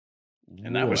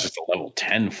And that was just a level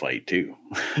 10 fight too.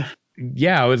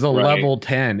 Yeah, it was a level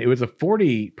 10. It was a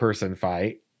 40-person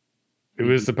fight. It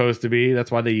was supposed to be. That's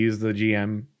why they use the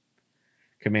GM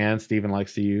command Steven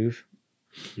likes to use.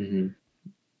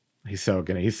 He's so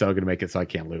gonna make it so I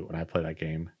can't loot when I play that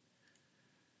game.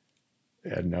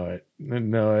 I know it.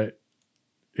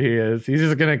 He is. He's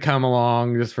just gonna come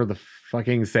along just for the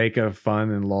fucking sake of fun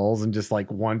and lulz and just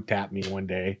like one tap me one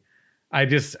day. I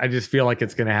just feel like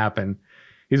it's gonna happen.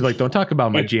 He's like, don't talk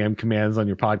about my GM commands on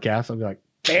your podcast. I'll be like,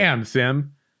 damn,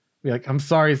 Sim. I'll be like, I'm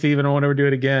sorry, Steven. I won't ever do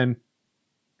it again.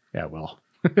 Yeah, well.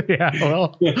 Yeah,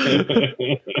 well.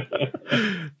 It's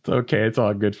okay. It's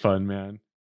all good fun, man.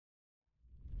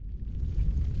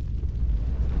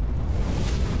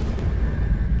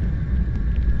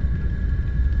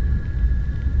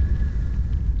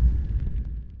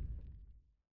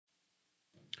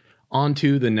 On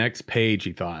to the next page,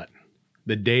 he thought.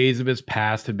 The days of his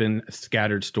past had been a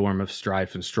scattered storm of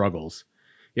strife and struggles,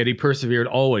 yet he persevered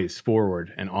always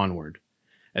forward and onward.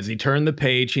 As he turned the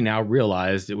page, he now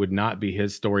realized it would not be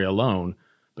his story alone,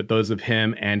 but those of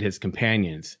him and his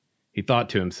companions. He thought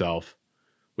to himself,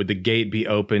 would the gate be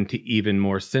open to even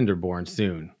more Cinderborn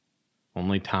soon?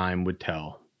 Only time would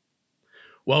tell.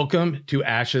 Welcome to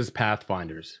Ashes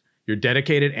Pathfinders, your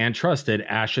dedicated and trusted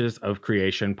Ashes of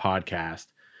Creation podcast.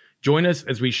 Join us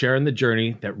as we share in the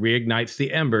journey that reignites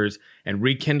the embers and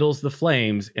rekindles the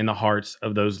flames in the hearts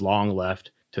of those long left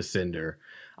to cinder.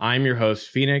 I'm your host,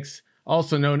 Phoenix,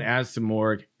 also known as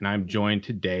Simorg, and I'm joined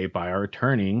today by our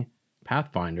returning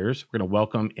Pathfinders. We're going to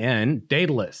welcome in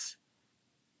Daedalus.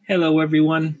 Hello,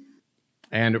 everyone.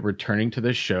 And returning to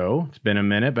the show, it's been a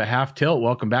minute, but Half Tilt,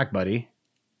 welcome back, buddy.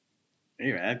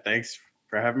 Hey, man, thanks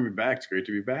for having me back. It's great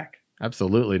to be back.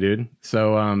 Absolutely, dude.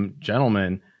 So,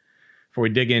 gentlemen, before we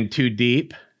dig in too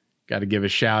deep, got to give a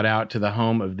shout out to the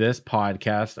home of this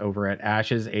podcast over at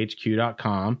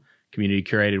asheshq.com, community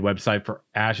curated website for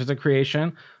Ashes of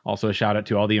Creation. Also a shout out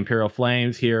to all the Imperial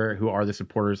Flames here who are the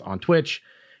supporters on Twitch,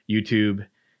 YouTube,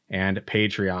 and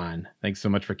Patreon. Thanks so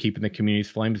much for keeping the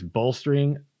community's flames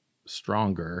bolstering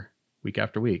stronger week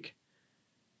after week.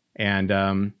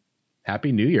 And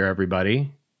Happy New Year,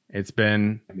 everybody. It's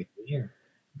been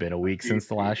a week since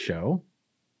the last show.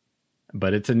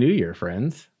 But it's a new year,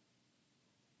 friends.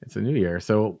 It's a new year.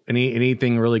 So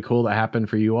anything really cool that happened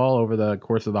for you all over the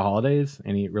course of the holidays?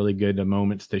 Any really good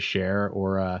moments to share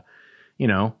or,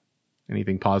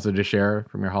 anything positive to share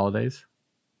from your holidays?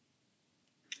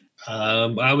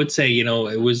 I would say,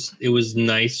 it was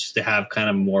nice to have kind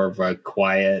of more of a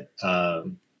quiet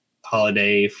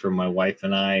holiday for my wife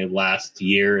and I. Last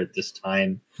year at this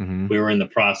time, we were in the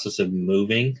process of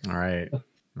moving. All right.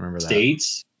 Remember that.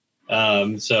 States.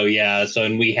 And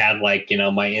we had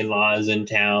my in-laws in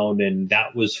town, and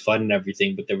that was fun and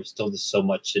everything, but there was still just so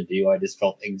much to do. I just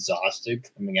felt exhausted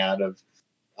coming out of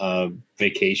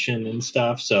vacation and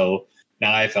stuff. So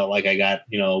now I felt like I got,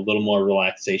 a little more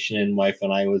relaxation, and wife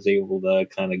and I was able to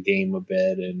kind of game a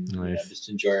bit and just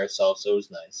enjoy ourselves. So it was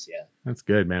nice. Yeah. That's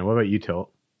good, man. What about you,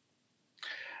 Tilt?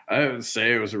 I would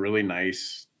say it was a really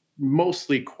nice,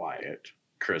 mostly quiet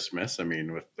Christmas. I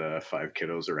mean, with the 5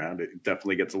 kiddos around, it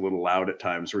definitely gets a little loud at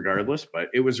times regardless, but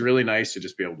it was really nice to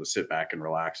just be able to sit back and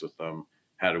relax with them.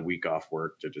 Had a week off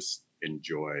work to just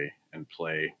enjoy and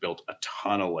play. Built a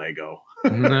ton of Lego.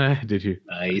 Did you?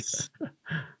 Nice.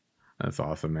 That's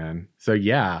awesome, man. So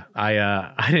yeah,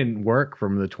 I didn't work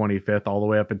from the 25th all the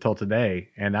way up until today,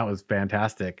 and that was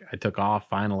fantastic. I took off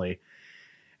finally.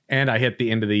 And I hit the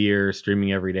end of the year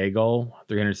streaming every day goal,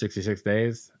 366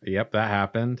 days. Yep, that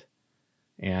happened.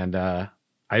 And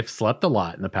I've slept a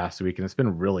lot in the past week, and it's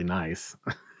been really nice.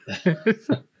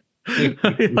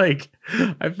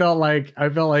 I felt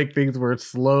like things were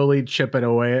slowly chipping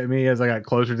away at me as I got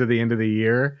closer to the end of the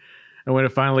year. And when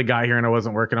it finally got here and I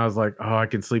wasn't working, I was like, oh, I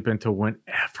can sleep until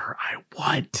whenever I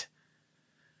want.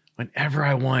 Whenever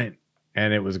I want.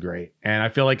 And it was great. And I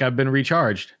feel like I've been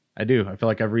recharged. I do. I feel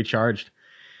like I've recharged.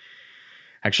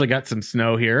 Actually got some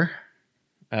snow here.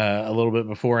 A little bit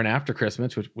before and after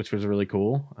Christmas, which was really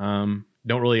cool. Don't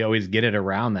really always get it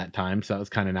around that time, so that was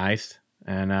kind of nice.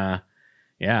 And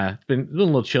it's been a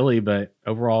little chilly, but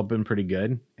overall been pretty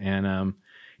good. And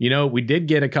we did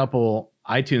get a couple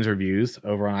iTunes reviews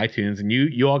over on iTunes, and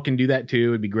you all can do that too.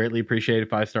 It'd be greatly appreciated.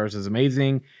 5 stars is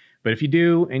amazing. But if you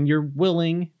do and you're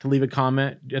willing to leave a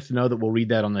comment, just know that we'll read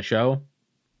that on the show.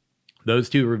 Those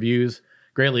 2 reviews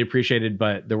greatly appreciated,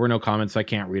 but there were no comments, so I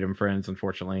can't read them, friends,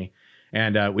 unfortunately.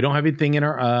 And we don't have anything in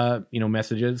our,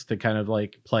 messages to kind of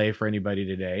play for anybody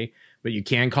today, but you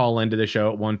can call into the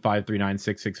show at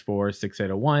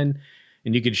 1-539-664-6801.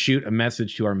 And you can shoot a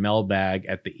message to our mailbag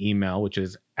at the email, which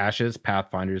is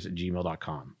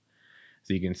ashespathfinders@gmail.com.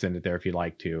 so you can send it there if you'd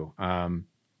like to.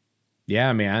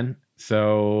 Yeah, man.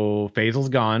 So Faisal's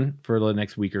gone for the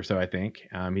next week or so, I think.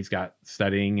 He's got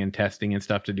studying and testing and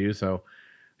stuff to do. So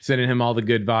sending him all the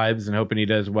good vibes and hoping he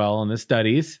does well in his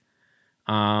studies.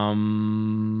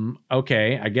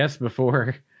 Okay, I guess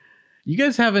before you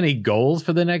guys have any goals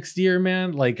for the next year,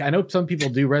 man? Like, I know some people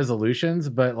do resolutions,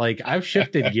 but like I've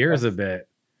shifted gears a bit.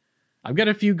 I've got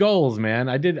a few goals, man.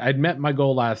 I'd met my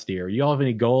goal last year. You all have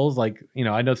any goals? Like, you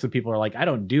know, I know some people are like, I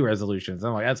don't do resolutions.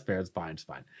 I'm like, that's fair. It's fine. It's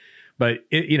fine. But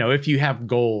you know, if you have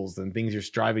goals and things you're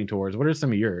striving towards, what are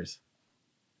some of yours?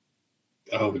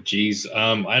 Oh, geez.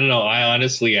 I don't know. I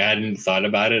honestly hadn't thought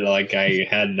about it. Like, I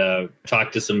had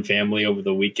talked to some family over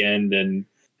the weekend, and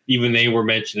even they were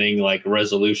mentioning like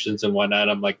resolutions and whatnot.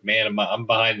 I'm like, man, I'm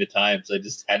behind the times. I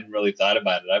just hadn't really thought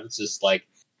about it. I was just like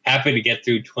happy to get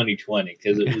through 2020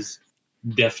 because it was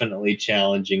definitely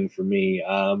challenging for me.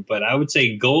 But I would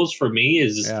say goals for me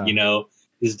is, you know,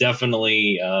 is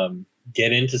definitely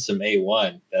get into some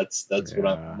A1. That's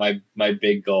what my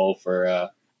big goal for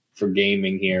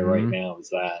gaming here right now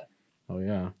is that. Oh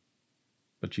yeah.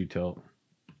 But you Tilt?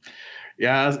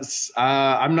 Yeah,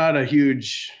 I'm not a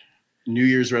huge New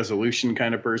Year's resolution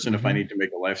kind of person. If I need to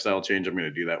make a lifestyle change, I'm going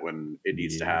to do that when it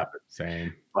needs to happen.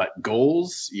 Same. But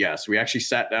goals, yes, we actually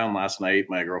sat down last night,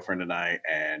 my girlfriend and I,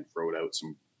 and wrote out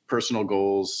some personal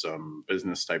goals, some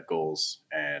business type goals.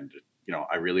 And, you know,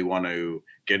 I really want to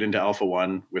get into Alpha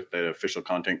One with the official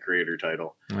content creator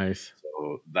title. Nice.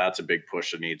 So that's a big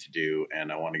push I need to do.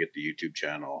 And I want to get the YouTube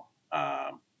channel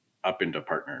up into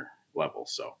partner level.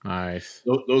 So nice.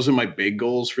 Those are my big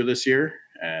goals for this year.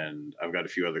 And I've got a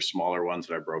few other smaller ones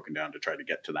that I've broken down to try to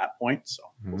get to that point. So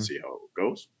we'll see how it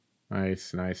goes.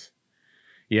 Nice.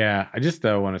 Yeah, I just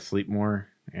want to sleep more.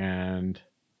 And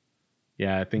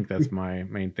yeah, I think that's my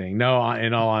main thing. No,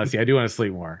 in all honesty, I do want to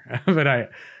sleep more. But I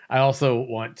also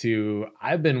want to,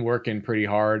 I've been working pretty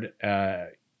hard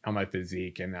on my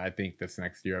physique. And I think this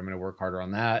next year I'm going to work harder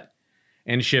on that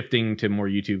and shifting to more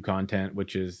YouTube content,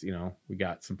 which is, you know, we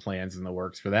got some plans in the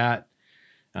works for that.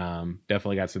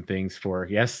 Definitely got some things for,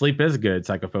 yes, sleep is good.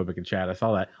 Psychophobic in chat. I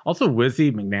saw that. Also,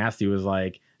 Wizzy McNasty was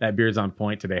like, that beard's on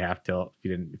point today, half tilt.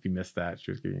 If you missed that,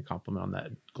 she was giving you a compliment on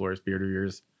that glorious beard of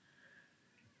yours.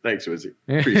 Thanks, Wizzy.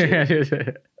 Appreciate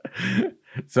it.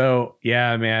 So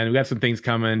yeah, man, we got some things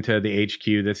coming to the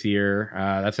HQ this year.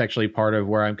 That's actually part of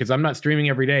where because I'm not streaming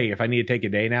every day. If I need to take a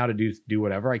day now to do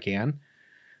whatever I can.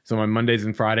 So my Mondays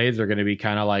and Fridays are going to be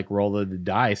kind of like roll the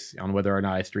dice on whether or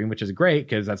not I stream, which is great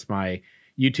because that's my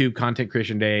YouTube content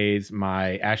creation days,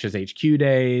 my Ashes HQ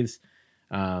days,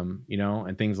 you know,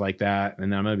 and things like that.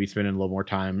 And then I'm going to be spending a little more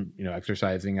time, you know,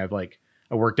 exercising. I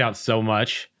worked out so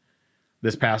much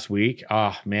this past week.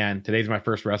 Oh man, today's my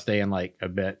first rest day in like a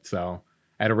bit. So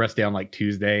I had a rest day on like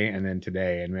Tuesday and then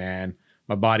today, and man,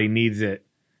 my body needs it.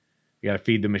 You got to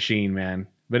feed the machine, man.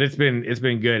 But it's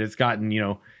been good. It's gotten, you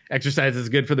know, exercise is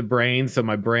good for the brain. So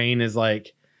my brain is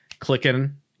like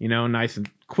clicking, you know, nice and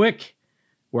quick,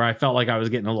 where I felt like I was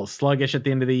getting a little sluggish at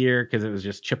the end of the year because it was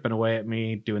just chipping away at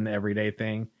me doing the everyday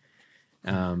thing.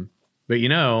 But, you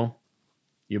know,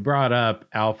 you brought up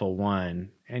Alpha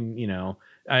One, and, you know,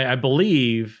 I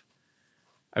believe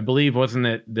wasn't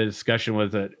it the discussion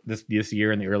was that this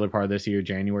year in the early part of this year,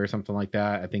 January or something like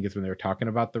that. I think it's when they were talking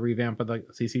about the revamp of the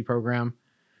CC program.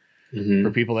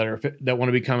 For people that want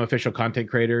to become official content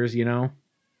creators, you know.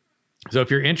 So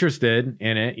if you're interested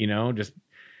in it, you know, just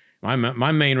my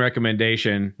main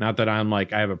recommendation, not that I'm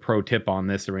like I have a pro tip on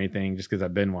this or anything, just because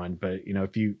I've been one, but you know,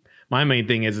 my main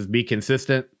thing is be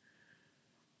consistent.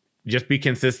 Just be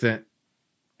consistent,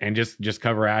 and just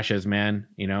cover Ashes, man.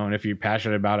 You know, and if you're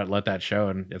passionate about it, let that show.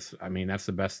 And that's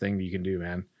the best thing that you can do,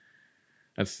 man.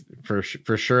 That's for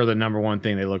sure the number one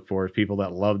thing they look for is people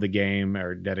that love the game,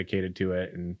 are dedicated to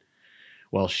it, and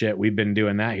well, shit, we've been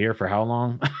doing that here for how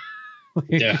long?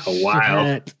 Yeah, a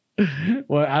while.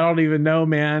 Well, I don't even know,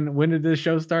 man. When did this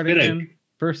show start again?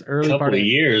 First early couple part of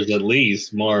years at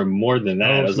least, more than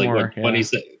that. Oh, it was like more,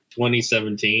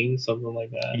 2017, something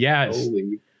like that. Yeah,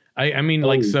 I mean,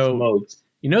 like, so smokes.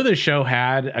 You know, the show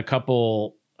had a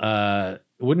couple.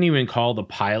 Wouldn't even call the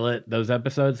pilot those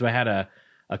episodes, but I had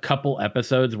a couple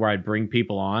episodes where I'd bring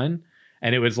people on,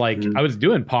 and it was like I was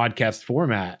doing podcast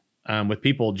format with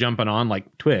people jumping on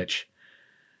like Twitch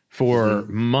for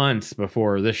months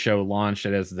before this show launched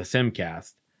it as the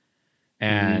Simcast.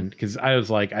 And because I was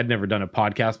like, I'd never done a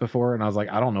podcast before, and I was like,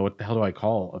 I don't know what the hell do I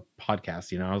call a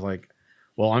podcast, you know? I was like,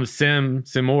 well, I'm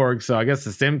Simorg, so I guess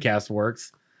the Simcast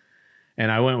works. And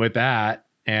I went with that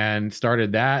and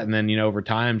started that, and then, you know, over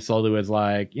time slowly was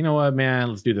like, you know what, man,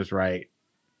 let's do this right.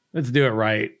 Let's do it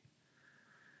right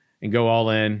and go all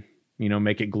in.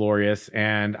 make it glorious.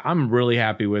 And I'm really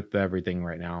happy with everything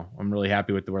right now. I'm really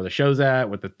happy with where the show's at,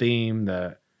 with the theme,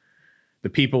 the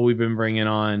people we've been bringing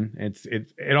on.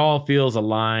 It all feels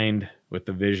aligned with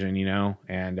the vision,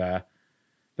 and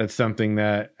that's something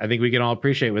that I think we can all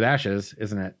appreciate with Ashes,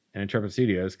 isn't it? And Intrepid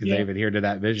Studios, because they've adhered to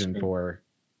that vision for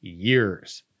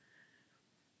years.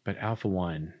 But Alpha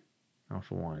One.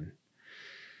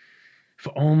 If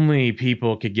only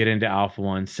people could get into Alpha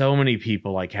One. So many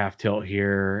people like Half Tilt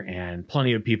here, and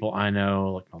plenty of people I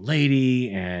know, like my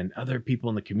lady and other people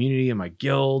in the community and my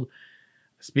guild.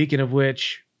 Speaking of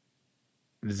which,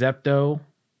 Zepto,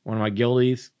 one of my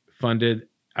guildies, funded.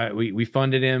 We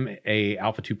funded him a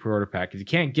Alpha 2 pre-order pack, because you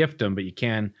can't gift them, but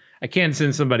I can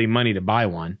send somebody money to buy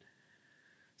one.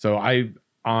 So I,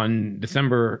 on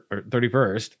December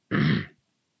 31st,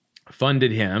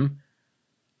 funded him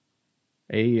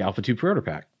a Alpha 2 pre-order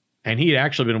pack. And he had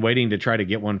actually been waiting to try to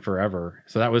get one forever.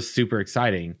 So that was super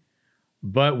exciting.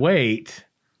 But wait,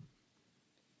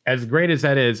 as great as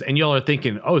that is, and y'all are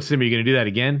thinking, oh, Sim, are you going to do that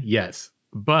again? Yes.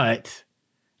 But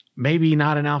maybe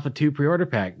not an Alpha 2 pre-order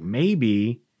pack.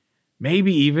 Maybe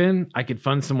even I could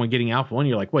fund someone getting Alpha 1.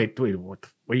 You're like, wait, what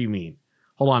do you mean?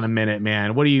 Hold on a minute,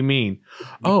 man. What do you mean?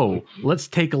 Oh, let's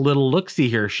take a little look-see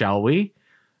here, shall we?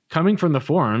 Coming from the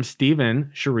forums, Stephen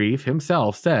Sharif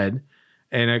himself said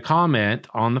in a comment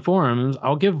on the forums,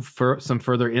 I'll give some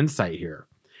further insight here.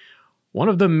 One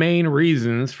of the main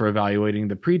reasons for evaluating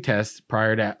the pretest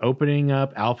prior to opening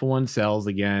up Alpha 1 cells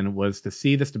again was to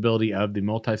see the stability of the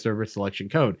multi-server selection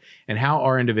code and how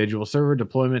our individual server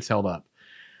deployments held up.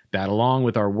 That, along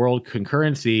with our world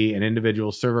concurrency and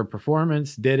individual server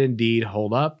performance, did indeed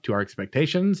hold up to our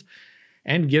expectations,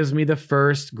 and gives me the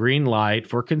first green light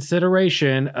for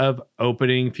consideration of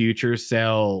opening future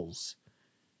cells.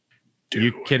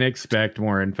 You can expect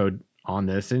more info on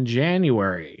this in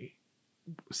January.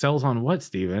 Cells on what,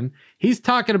 Steven? He's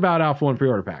talking about Alpha 1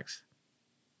 pre-order packs.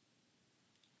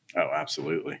 Oh,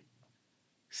 absolutely.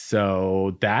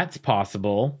 So that's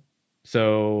possible.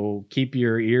 So keep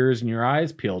your ears and your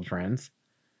eyes peeled, friends.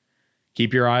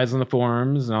 Keep your eyes on the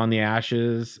forums and on the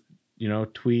Ashes,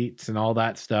 tweets and all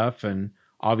that stuff. And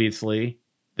obviously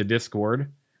the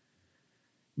Discord,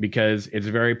 because it's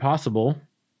very possible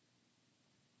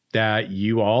that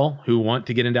you all who want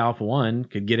to get into Alpha 1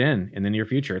 could get in the near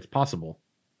future. It's possible.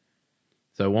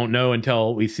 So won't know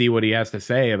until we see what he has to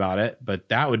say about it. But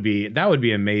that would be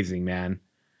amazing, man.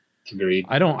 Agreed.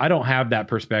 I don't have that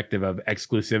perspective of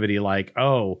exclusivity, like,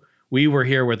 oh, we were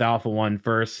here with Alpha 1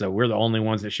 first, so we're the only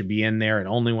ones that should be in there and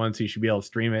only ones who should be able to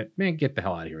stream it. Man, get the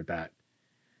hell out of here with that.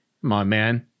 Come on,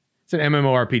 man. It's an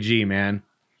MMORPG, man.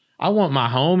 I want my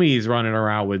homies running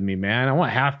around with me, man. I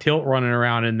want Half Tilt running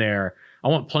around in there. I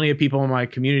want plenty of people in my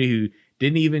community who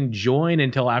didn't even join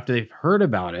until after they've heard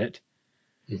about it.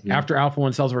 Mm-hmm. After Alpha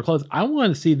 1 cells were closed. I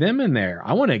want to see them in there.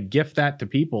 I want to gift that to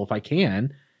people if I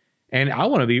can. And I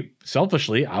want to be,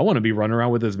 selfishly, I want to be running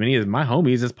around with as many of my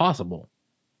homies as possible.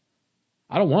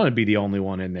 I don't want to be the only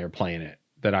one in there playing it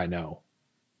that I know.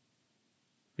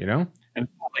 And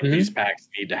these packs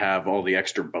need to have all the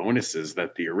extra bonuses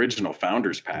that the original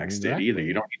Founders packs did either.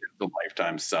 You don't need the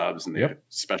lifetime subs and the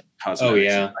special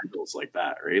cosmetics and titles like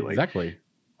that, right? Like, exactly.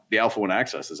 The Alpha 1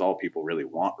 access is all people really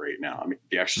want right now. I mean,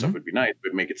 the extra stuff would be nice,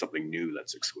 but make it something new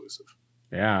that's exclusive.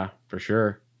 Yeah, for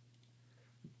sure.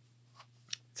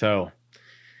 So,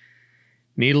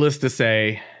 needless to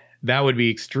say, that would be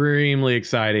extremely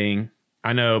exciting.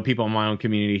 I know people in my own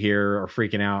community here are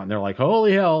freaking out, and they're like,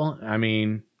 holy hell. I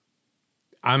mean,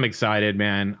 I'm excited,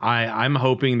 man. I'm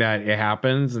hoping that it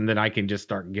happens, and then I can just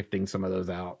start gifting some of those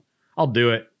out. I'll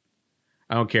do it.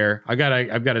 I don't care. I've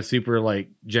got a super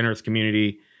generous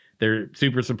community. They're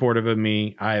super supportive of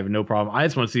me. I have no problem. I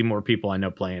just want to see more people I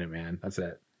know playing it, man. That's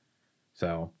it.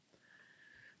 So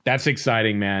that's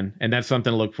exciting, man. And that's something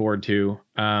to look forward to.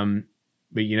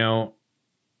 But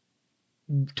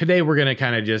today we're going to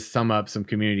kind of just sum up some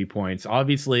community points.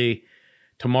 Obviously,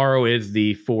 tomorrow is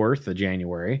the 4th of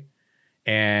January.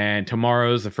 And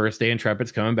tomorrow's the first day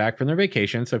Intrepid's coming back from their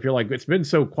vacation. So if you're like, it's been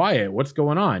so quiet, what's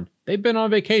going on? They've been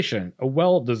on vacation. A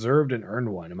well-deserved and earned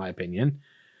one, in my opinion.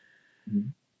 Mm-hmm.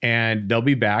 And they'll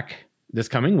be back this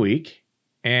coming week.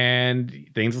 And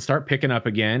things will start picking up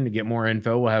again to get more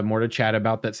info. We'll have more to chat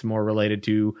about that's more related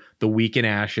to the week in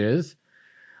Ashes.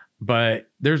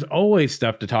 But there's always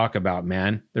stuff to talk about,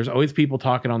 man. There's always people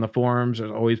talking on the forums.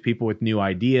 There's always people with new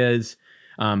ideas.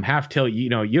 Half Tilt, you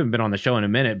haven't been on the show in a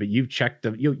minute, but you've checked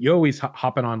you always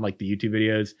hopping on the YouTube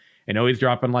videos and always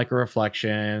dropping a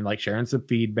reflection, sharing some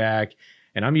feedback.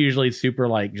 And I'm usually super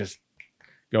just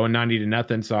going 90 to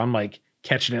nothing. So I'm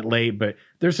catching it late, but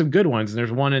there's some good ones. And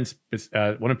there's one in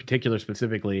particular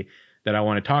specifically that I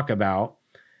want to talk about.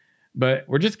 But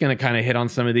we're just going to kind of hit on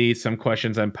some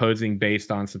questions I'm posing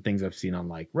based on some things I've seen on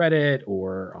like Reddit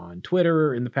or on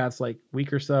Twitter in the past like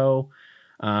week or so.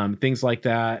 Things like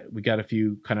that. We got a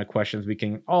few kind of questions we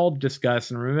can all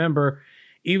discuss. And remember,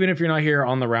 even if you're not here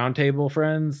on the roundtable,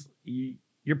 friends,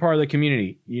 you're part of the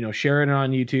community. Share it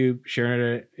on YouTube,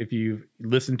 share it if you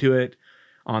listen to it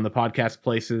on the podcast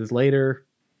places later.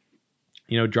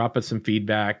 Drop us some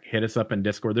feedback, hit us up in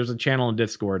Discord. There's a channel in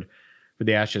Discord for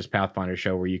the Ask Just Pathfinder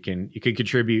show where you can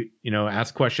contribute,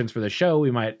 ask questions for the show.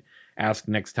 We might ask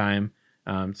next time.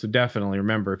 So definitely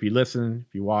remember, if you listen,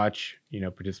 if you watch,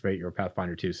 participate, you're a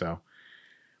Pathfinder too. So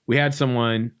we had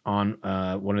someone on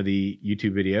one of the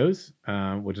YouTube videos,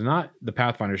 which is not the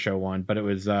Pathfinder show one, but it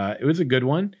was a good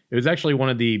one. It was actually one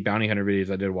of the bounty hunter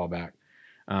videos I did a while back.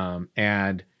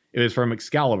 And it was from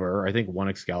Excalibur, I think one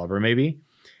Excalibur maybe,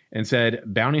 and said,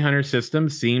 bounty hunter system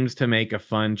seems to make a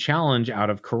fun challenge out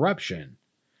of corruption.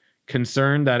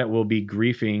 Concerned that it will be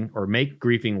griefing or make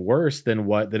griefing worse than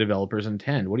what the developers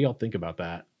intend. What do y'all think about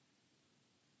that?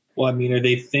 Well, I mean, are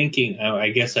they thinking, I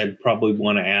guess I'd probably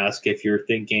want to ask if you're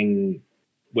thinking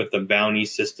with the bounty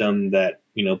system that,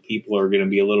 people are going to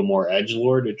be a little more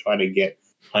edgelord to try to get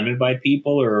hunted by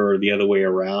people, or the other way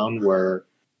around where,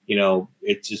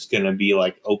 it's just going to be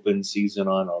like open season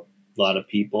on a lot of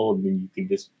people, and then you can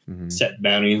just set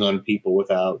bounties on people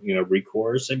without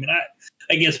recourse. I mean,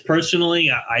 I guess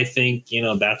personally I think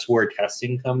that's where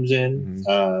testing comes in.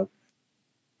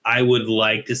 I would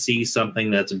like to see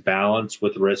something that's balanced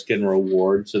with risk and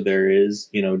reward, so there is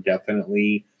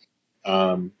definitely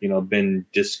been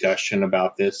discussion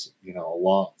about this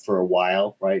for a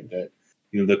while, right? That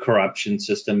the corruption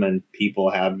system and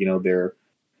people have their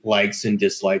likes and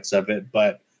dislikes of it,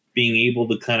 but being able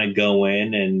to kind of go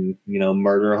in and,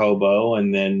 murder hobo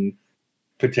and then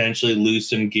potentially lose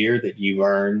some gear that you've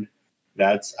earned.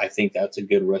 I think that's a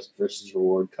good risk versus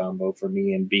reward combo for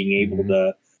me. And being able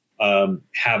to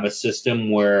have a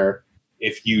system where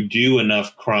if you do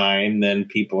enough crime, then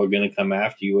people are going to come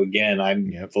after you again.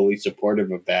 I'm fully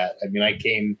supportive of that. I mean, I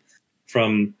came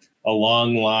from a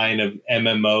long line of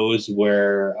MMOs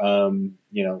where,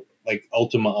 like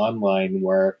Ultima Online,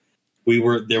 where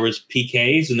there was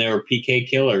PKs and there were PK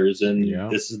killers, and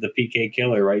this is the PK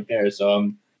killer right there.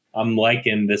 So I'm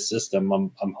liking this system.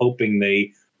 I'm hoping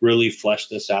they really flesh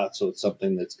this out so it's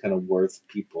something that's kind of worth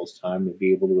people's time to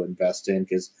be able to invest in,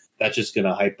 because that's just going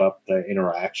to hype up the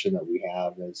interaction that we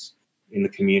have as in the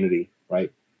community,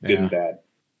 right? Good and bad.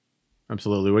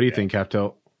 Absolutely. What do you think,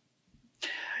 Captel?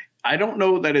 I don't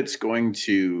know that it's going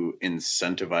to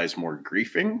incentivize more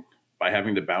griefing by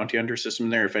having the bounty hunter system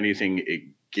there. If anything,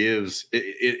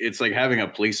 it's like having a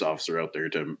police officer out there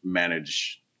to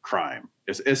manage crime,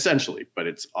 essentially, but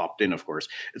it's opt-in, of course.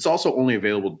 It's also only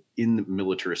available in the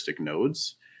militaristic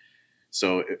nodes.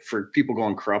 So for people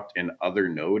going corrupt in other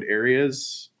node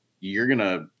areas, you're going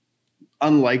to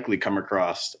unlikely come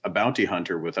across a bounty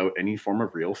hunter without any form of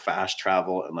real fast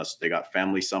travel unless they got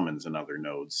family summons in other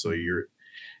nodes. So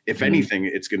if anything,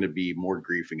 it's going to be more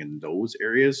griefing in those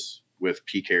areas, with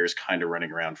PKers kind of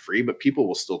running around free, but people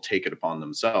will still take it upon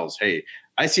themselves. Hey,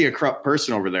 I see a corrupt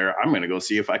person over there. I'm going to go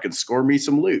see if I can score me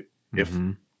some loot. If,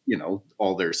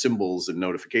 all their symbols and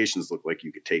notifications look like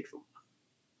you could take them.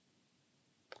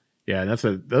 Yeah. And that's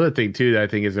the other thing too, that I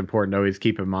think is important to always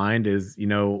keep in mind is,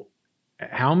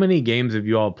 how many games have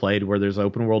you all played where there's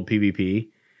open world PvP?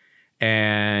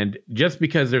 And just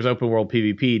because there's open world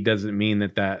PvP doesn't mean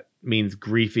that means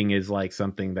griefing is like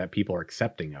something that people are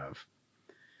accepting of.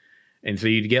 And so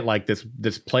you'd get like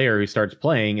this player who starts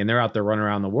playing and they're out there running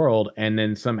around the world, and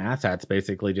then some asshats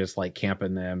basically just like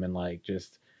camping them and like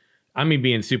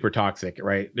being super toxic,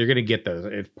 right? They're going to get those.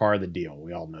 It's part of the deal.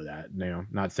 We all know that.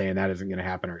 Not saying that isn't going to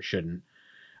happen or it shouldn't.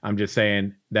 I'm just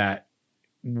saying that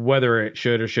whether it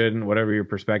should or shouldn't, whatever your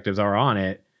perspectives are on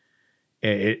it,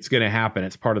 it's going to happen.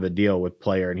 It's part of the deal with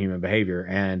player and human behavior.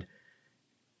 And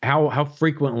how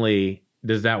frequently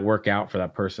does that work out for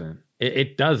that person?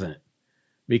 It doesn't.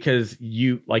 Because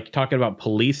you, like talking about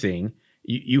policing,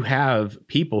 you have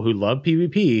people who love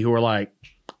PvP who are like,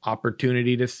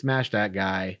 opportunity to smash that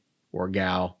guy or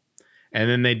gal. And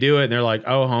then they do it and they're like,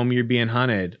 oh, homie, you're being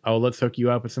hunted. Oh, let's hook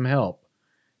you up with some help,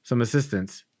 some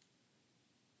assistance.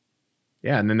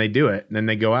 Yeah, and then they do it. And then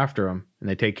they go after them and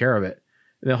they take care of it.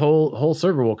 And the whole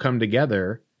server will come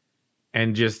together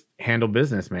and just handle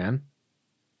business, man.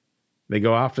 They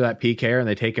go after that PKer and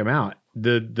they take him out.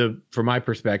 From my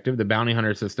perspective, the bounty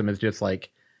hunter system is just like,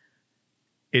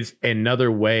 it's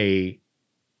another way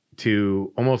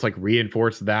to almost like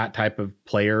reinforce that type of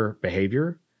player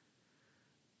behavior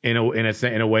in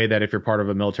a way that if you're part of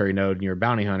a military node and you're a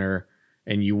bounty hunter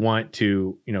and you want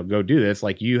to, go do this,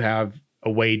 like you have a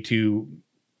way to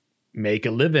make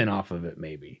a living off of it,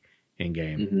 maybe in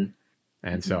game. Mm-hmm.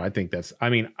 And so I think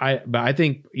I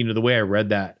think, the way I read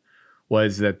that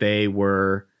was that they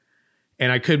were,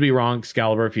 and I could be wrong,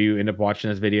 Excalibur, if you end up watching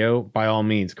this video, by all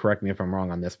means, correct me if I'm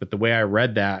wrong on this. But the way I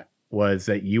read that was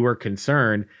that you were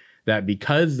concerned that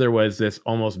because there was this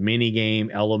almost mini game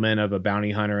element of a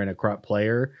bounty hunter and a corrupt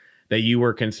player, that you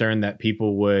were concerned that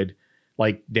people would,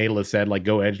 like Daedalus said, like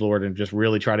go edgelord and just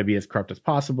really try to be as corrupt as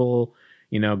possible,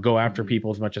 go after people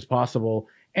as much as possible.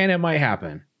 And it might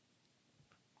happen.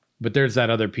 But there's that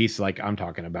other piece like I'm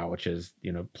talking about, which is,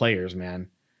 players, man.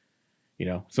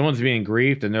 Someone's being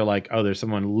griefed and they're like, oh, there's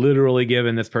someone literally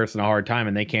giving this person a hard time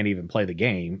and they can't even play the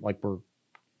game. Like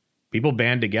people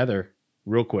band together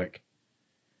real quick.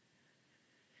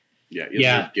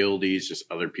 Yeah. Guildies, just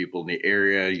other people in the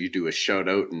area. You do a shout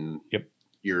out and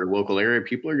your local area,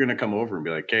 people are going to come over and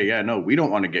be like, hey, yeah, no, we don't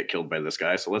want to get killed by this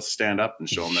guy. So let's stand up and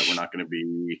show them that we're not going to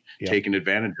be taken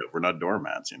advantage of. We're not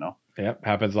doormats, Yep.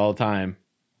 Happens all the time.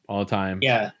 All the time.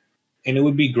 Yeah. And it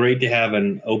would be great to have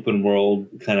an open world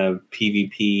kind of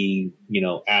PvP,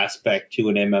 aspect to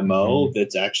an MMO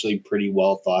that's actually pretty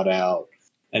well thought out.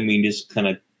 I mean, just kind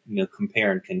of,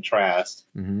 compare and contrast.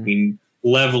 I mean,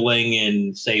 leveling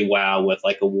in, say, WoW with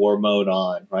like a war mode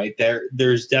on, right?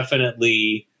 There's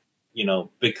definitely,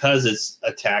 because it's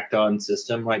a tacked on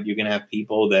system, right? You're going to have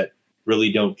people that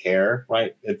really don't care,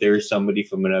 right? If there's somebody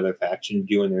from another faction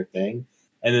doing their thing.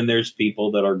 And then there's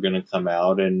people that are going to come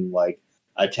out and like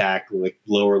attack like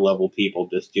lower level people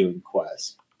just doing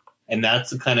quests. And that's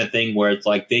the kind of thing where it's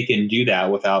like they can do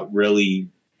that without really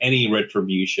any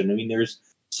retribution. I mean, there's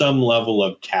some level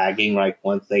of tagging, like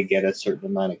once they get a certain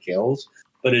amount of kills,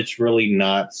 but it's really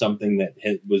not something that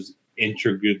was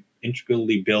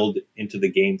intricately built into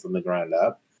the game from the ground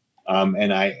up.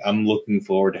 And I'm looking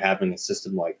forward to having a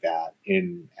system like that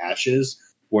in Ashes,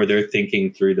 where they're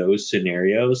thinking through those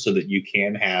scenarios so that you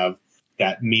can have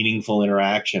that meaningful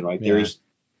interaction, right?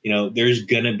 Yeah. There's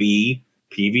going to be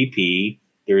PvP.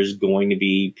 There's going to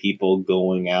be people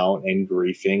going out and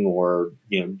griefing or,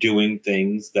 doing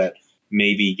things that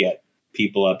maybe get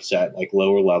people upset, like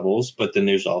lower levels. But then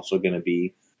there's also going to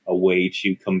be a way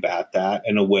to combat that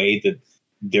in a way that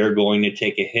they're going to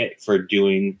take a hit for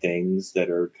doing things that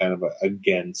are kind of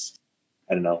against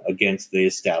the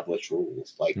established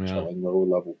rules, like killing lower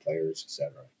level players,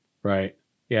 etc. Right.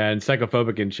 Yeah, and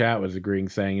Psychophobic in chat was agreeing,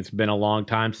 saying it's been a long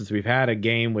time since we've had a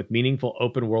game with meaningful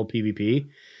open world PvP,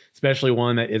 especially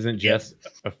one that isn't just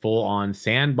a full on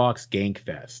sandbox gank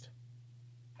fest.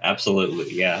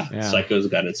 Absolutely, yeah. Psycho's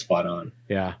got it spot on.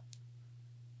 Yeah.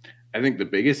 I think the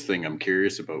biggest thing I'm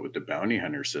curious about with the bounty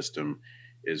hunter system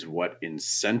is what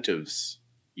incentives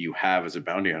you have as a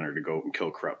bounty hunter to go and kill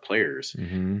corrupt players.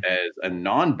 As a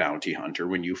non-bounty hunter,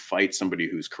 when you fight somebody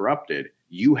who's corrupted,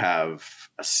 you have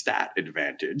a stat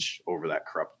advantage over that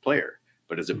corrupt player.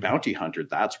 But as a bounty hunter,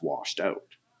 that's washed out.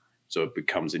 So it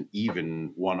becomes an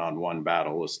even one-on-one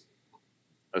battle,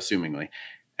 assumingly.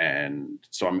 And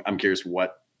so I'm curious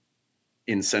what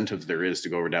incentives there is to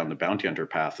go over down the bounty hunter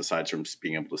path, aside from just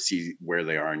being able to see where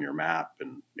they are on your map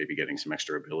and maybe getting some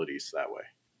extra abilities that way.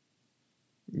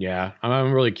 Yeah,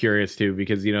 I'm really curious too,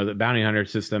 because the bounty hunter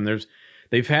system,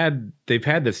 they've had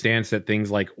the stance that things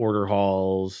like order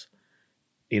halls,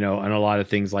 and a lot of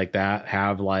things like that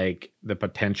have like the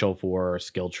potential for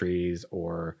skill trees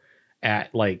or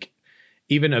at like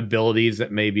even abilities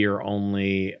that maybe are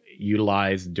only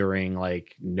utilized during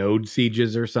like node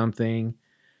sieges or something,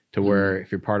 to where if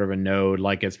you're part of a node,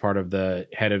 like as part of the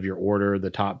head of your order, the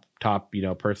top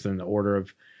person in the order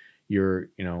of your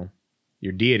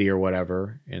your deity or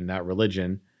whatever in that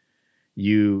religion,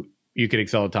 you could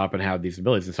excel at top and have these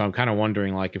abilities. And so I'm kind of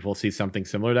wondering like if we'll see something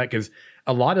similar to that, because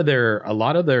a lot of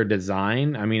their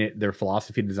design, I mean, their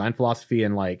design philosophy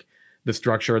and like the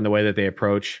structure and the way that they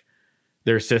approach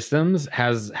their systems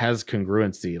has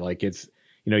congruency. Like it's,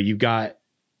 you've got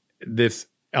this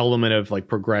element of like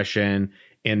progression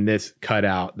in this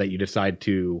cutout that you decide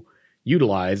to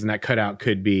utilize. And that cutout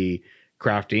could be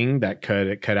crafting, that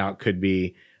cutout could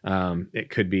be it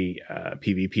could be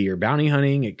PvP or bounty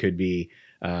hunting. It could be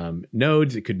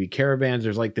nodes. It could be caravans.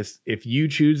 There's like this, if you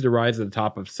choose to rise to the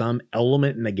top of some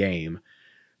element in the game,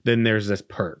 then there's this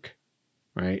perk,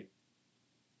 right?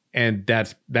 And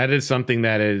that is something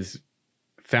that is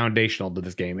foundational to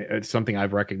this game. It's something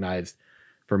I've recognized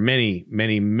for many,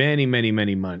 many, many, many,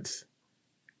 many months.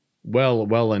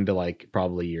 Well into like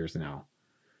probably years now.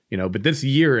 But this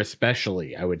year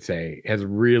especially, I would say, has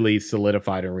really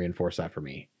solidified and reinforced that for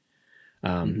me.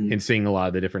 And seeing a lot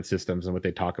of the different systems and what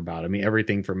they talk about. I mean,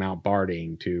 everything from Mount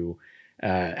Barding to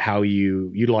how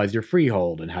you utilize your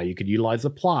freehold and how you could utilize the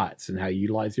plots and how you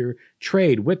utilize your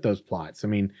trade with those plots. I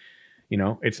mean,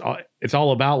 it's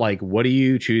all about like, what are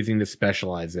you choosing to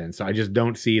specialize in? So I just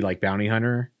don't see like the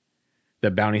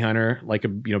bounty hunter, like,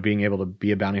 being able to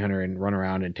be a bounty hunter and run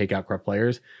around and take out corrupt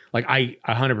players. Like I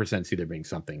 100% see there being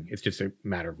something. It's just a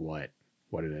matter of what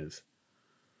it is.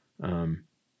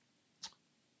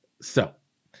 So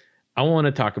I want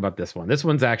to talk about this one. This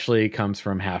one's actually comes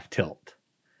from Half Tilt,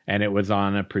 and it was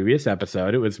on a previous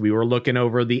episode. We were looking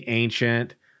over the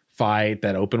ancient fight,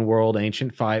 that open world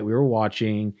ancient fight we were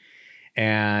watching,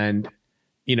 and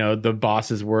the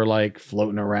bosses were like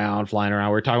floating around, flying around.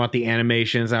 We were talking about the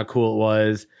animations, how cool it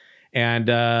was, and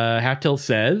Half Tilt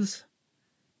says,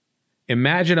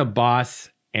 imagine a boss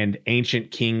and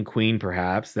ancient king queen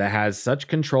perhaps that has such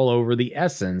control over the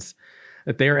essence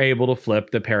that they are able to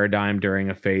flip the paradigm during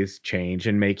a phase change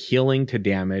and make healing do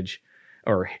damage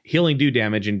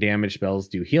and damage spells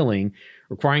do healing,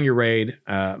 requiring your raid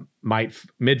might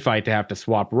mid-fight to have to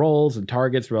swap roles and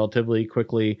targets relatively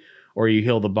quickly, or you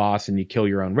heal the boss and you kill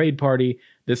your own raid party.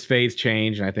 This phase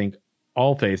change, and I think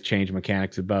all phase change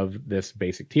mechanics above this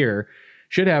basic tier,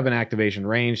 should have an activation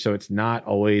range, so it's not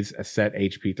always a set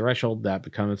HP threshold that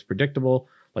becomes predictable,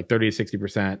 like 30 to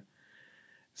 60%.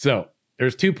 So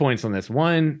there's 2 points on this.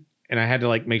 One, and I had to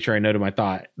like make sure I noted my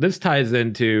thought. This ties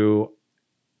into,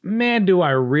 man, do I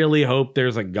really hope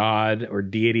there's a god or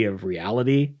deity of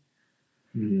reality?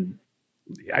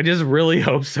 I just really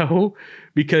hope so,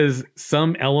 because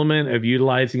some element of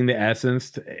utilizing the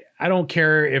essence, I don't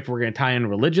care if we're going to tie in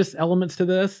religious elements to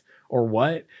this or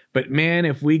what, but man,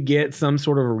 if we get some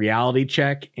sort of a reality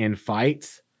check in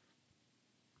fights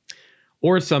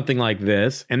or something like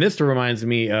this, and this reminds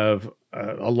me of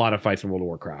a lot of fights in World of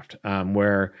Warcraft,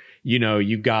 where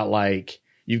you've got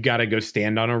to go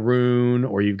stand on a rune,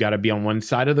 or you've got to be on one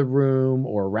side of the room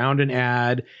or around an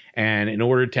ad, and in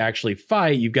order to actually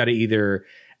fight, you've got to either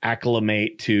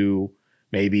acclimate to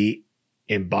maybe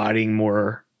embodying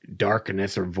more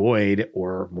darkness or void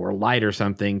or more light or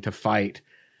something to fight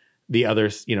the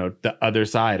others, the other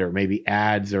side, or maybe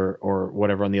ads or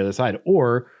whatever on the other side,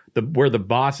 or where the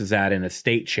boss is at in a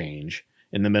state change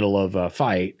in the middle of a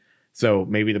fight. So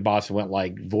maybe the boss went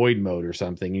like void mode or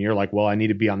something, and you're like, well, I need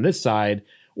to be on this side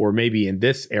or maybe in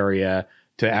this area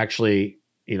to actually,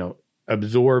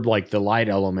 absorb like the light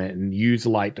element and use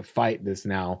light to fight this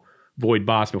now void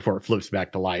boss before it flips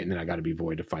back to light, and then I got to be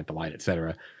void to fight the light,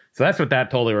 etc. So that's what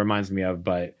that totally reminds me of.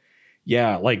 But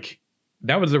yeah, like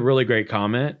that was a really great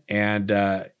comment, and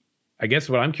I guess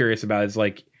what I'm curious about is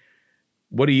like,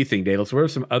 what do you think, Daedalus? What are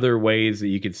some other ways that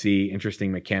you could see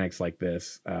interesting mechanics like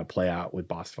this play out with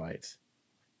boss fights?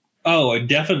 Oh,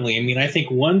 definitely. I mean, I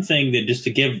think one thing that, just to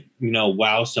give,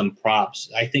 WoW some props,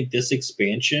 I think this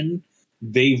expansion,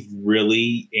 they've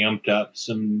really amped up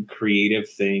some creative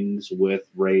things with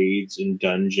raids and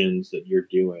dungeons that you're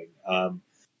doing.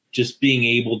 Just being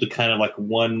able to kind of like,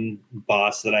 one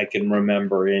boss that I can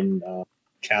remember in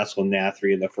Castle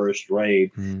Nathria, the first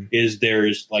raid, is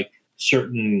there's like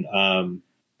certain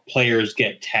players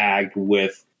get tagged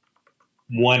with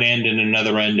one end and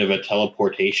another end of a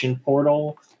teleportation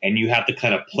portal, and you have to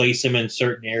kind of place them in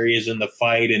certain areas in the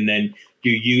fight, and then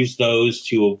you use those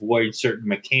to avoid certain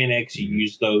mechanics. You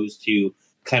use those to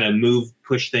kind of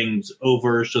push things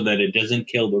over so that it doesn't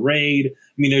kill the raid.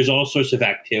 I mean, there's all sorts of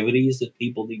activities that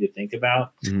people need to think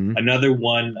about. Another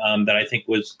one that I think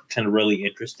was kind of really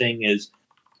interesting is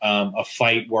a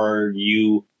fight where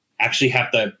you actually have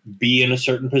to be in a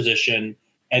certain position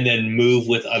and then move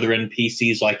with other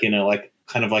NPCs, like in a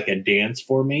kind of like a dance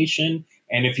formation.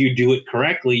 And if you do it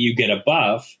correctly, you get a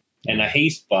buff and a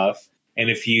haste buff. And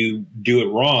if you do it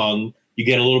wrong, you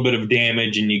get a little bit of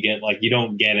damage, and you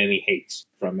don't get any haste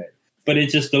from it. But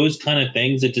it's just those kind of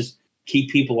things that just keep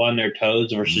people on their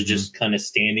toes versus just kind of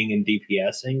standing and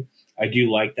DPSing. I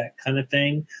do like that kind of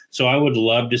thing. So I would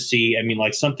love to see, I mean,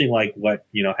 like something like what,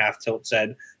 Half Tilt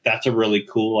said, that's a really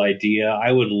cool idea.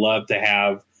 I would love to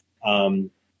have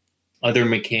other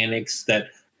mechanics that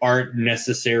aren't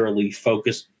necessarily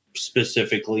focused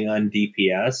specifically on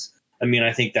DPS. I mean,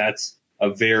 I think that's a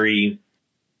very,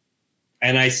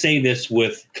 and I say this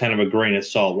with kind of a grain of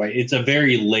salt, right? It's a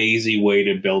very lazy way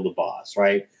to build a boss,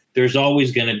 right? There's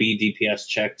always going to be DPS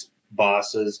checked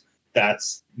bosses.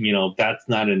 That's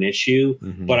not an issue,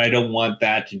 but I don't want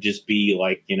that to just be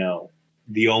like,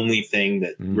 the only thing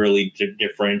that really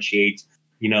differentiates,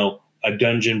 a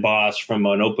dungeon boss from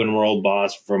an open world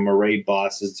boss from a raid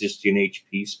boss is just an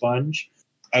HP sponge.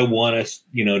 I want us,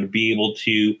 to be able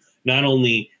to not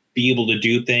only be able to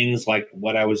do things like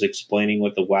what I was explaining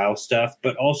with the WoW stuff,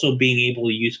 but also being able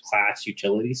to use class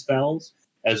utility spells.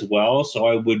 as well. So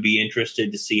I would be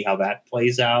interested to see how that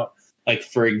plays out. Like,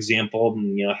 for example,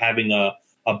 having a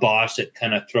boss that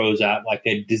kind of throws out like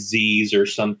a disease or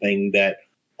something that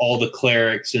all the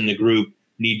clerics in the group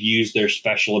need to use their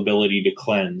special ability to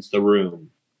cleanse the room.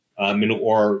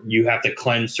 Or you have to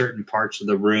cleanse certain parts of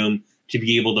the room to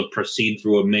be able to proceed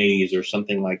through a maze or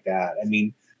something like that. I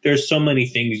mean, there's so many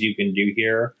things you can do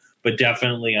here, but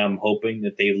definitely I'm hoping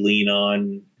that they lean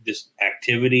on just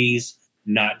activities,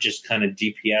 not just kind of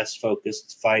DPS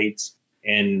focused fights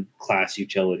and class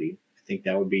utility. I think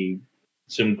that would be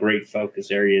some great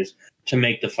focus areas to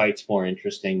make the fights more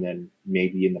interesting than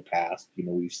maybe in the past,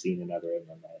 we've seen in other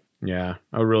MMA. Yeah,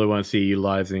 I would really want to see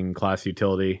utilizing class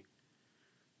utility.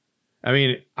 I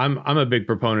mean, I'm a big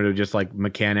proponent of just like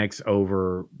mechanics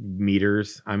over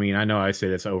meters. I mean, I know I say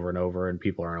this over and over, and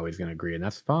people aren't always going to agree, and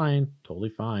that's fine,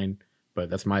 totally fine. But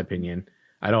that's my opinion.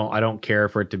 I don't care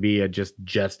for it to be just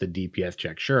a DPS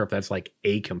check. Sure, if that's like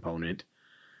a component,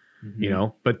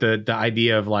 But the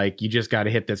idea of like you just got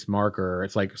to hit this marker.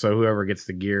 It's like so whoever gets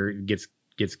the gear gets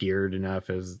geared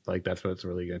enough is like that's what it's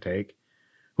really going to take.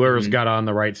 Whoever's got on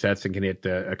the right sets and can hit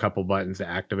a couple buttons to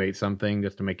activate something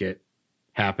just to make it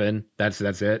happen. That's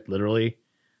it. Literally,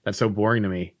 that's so boring to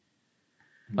me.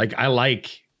 Like I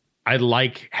like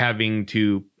having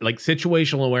to like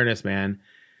situational awareness, man.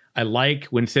 I like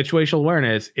when situational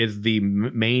awareness is the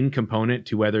main component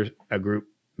to whether a group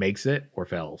makes it or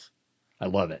fails. I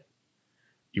love it.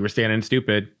 You were standing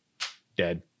stupid,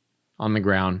 dead on the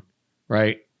ground,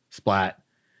 right? Splat.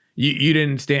 You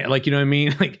didn't stand like, you know what I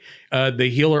mean? Like the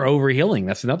healer overhealing.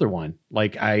 That's another one.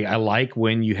 Like I like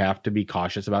when you have to be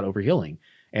cautious about overhealing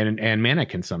and mana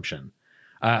consumption.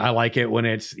 I like it when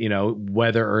it's,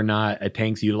 whether or not a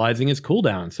tank's utilizing his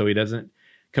cooldown. So he doesn't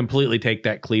completely take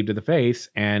that cleave to the face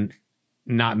and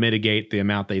not mitigate the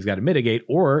amount that he's got to mitigate,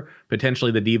 or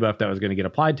potentially the debuff that was going to get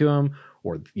applied to him,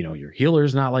 or, your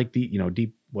healer's not like deep,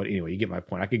 anyway, you get my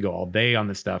point. I could go all day on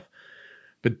this stuff.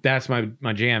 But that's my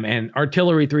jam. And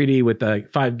Artillery 3D with the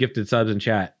 5 gifted subs in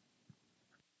chat.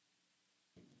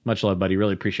 Much love, buddy.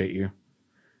 Really appreciate you.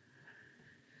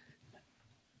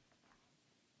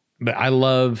 But I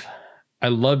loved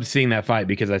seeing that fight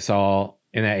because I saw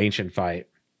in that ancient fight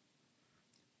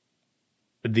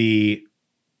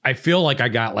I feel like I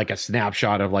got like a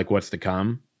snapshot of like what's to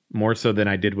come more so than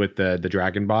I did with the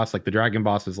dragon boss. Like the dragon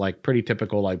boss is like pretty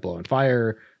typical, like blowing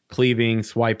fire, cleaving,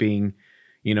 swiping.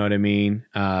 You know what I mean?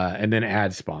 And then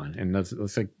ad spawn. And that's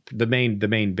like the main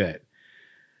bit.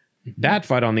 Mm-hmm. That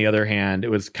fight, on the other hand, it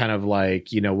was kind of like,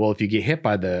 well, if you get hit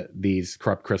by these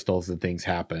corrupt crystals and things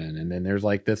happen, and then there's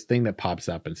like this thing that pops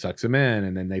up and sucks them in,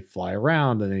 and then they fly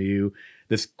around, and then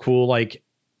this cool, like,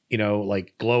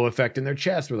 like glow effect in their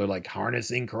chest where they're like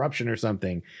harnessing corruption or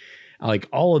something. Like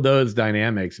all of those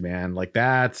dynamics, man, like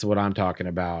that's what I'm talking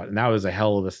about. And that was a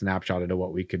hell of a snapshot into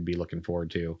what we could be looking forward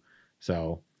to.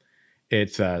 So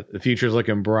it's the future's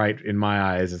looking bright in my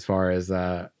eyes as far as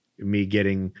me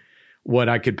getting what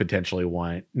I could potentially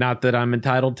want. Not that I'm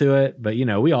entitled to it, but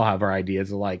we all have our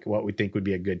ideas of like what we think would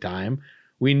be a good time.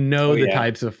 We know the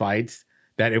types of fights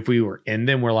that if we were in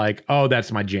them, we're like, oh,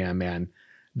 that's my jam, man.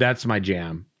 That's my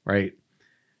jam, right?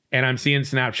 And I'm seeing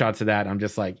snapshots of that. I'm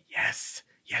just like, yes.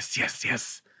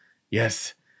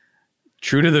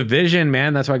 True to the vision,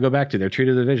 man. That's why I go back to. They're true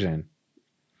to the vision.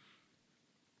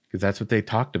 Because that's what they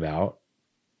talked about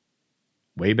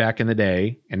way back in the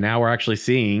day. And now we're actually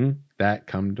seeing that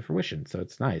come to fruition. So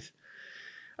it's nice.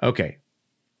 Okay.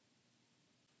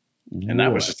 And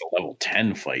that was just a level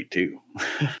 10 fight too.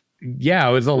 Yeah,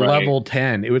 it was a level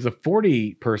 10. It was a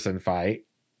 40-person fight.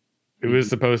 It was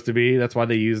supposed to be. That's why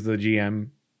they use the GM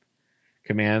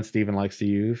command Steven likes to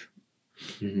use.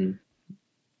 Mm-hmm.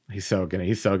 He's so gonna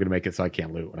make it so I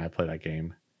can't loot when I play that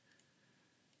game.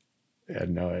 I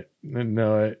know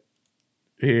it.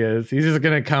 He is. He's just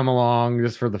gonna come along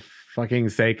just for the fucking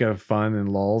sake of fun and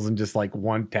lulz and just like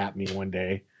one tap me one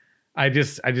day. I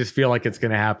just feel like it's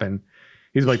gonna happen.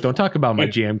 He's like, don't talk about my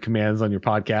GM commands on your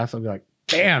podcast. I'll be like,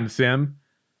 damn, Sim.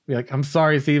 I'll be like, I'm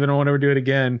sorry, Steven, I won't ever do it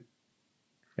again.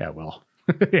 Yeah, well.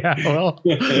 It's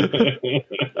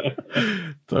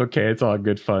okay. It's all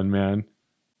good fun, man.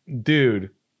 Dude,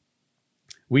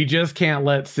 we just can't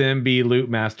let Sim be loot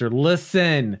master.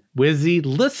 Listen, Wizzy,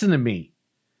 listen to me.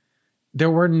 There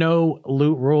were no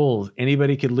loot rules.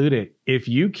 Anybody could loot it. If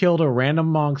you killed a random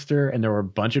monster and there were a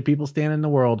bunch of people standing in the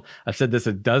world, I've said this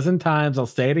a dozen times. I'll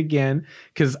say it again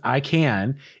because I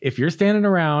can. If you're standing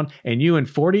around and you and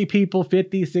 40 people,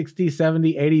 50, 60,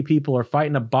 70, 80 people are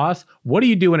fighting a boss, what do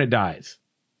you do when it dies?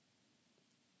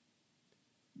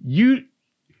 You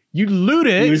loot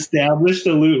it. You established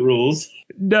the loot rules.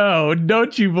 No,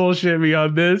 don't you bullshit me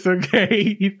on this,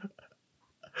 okay?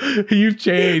 You've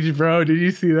changed, bro. Did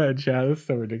you see that in chat? That's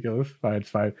so ridiculous. Fine, it's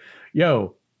fine.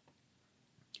 Yo.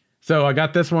 So I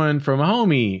got this one from a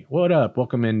homie. What up?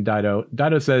 Welcome in, Dido.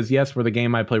 Dido says, yes, where the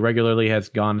game I play regularly has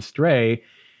gone astray.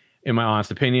 In my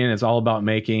honest opinion, it's all about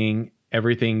making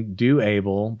everything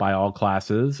doable by all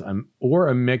classes, or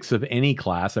a mix of any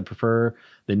class. I prefer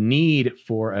the need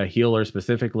for a healer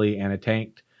specifically and a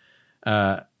tank.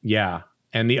 Yeah.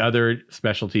 And the other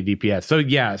specialty DPS. So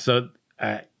yeah. So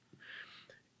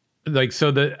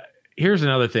here's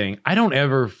another thing. I don't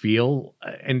ever feel,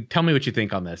 and tell me what you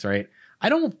think on this, right? I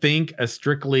don't think a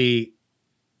strictly,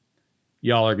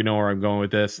 y'all are gonna know where I'm going with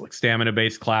this, like stamina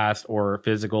based class or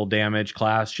physical damage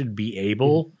class should be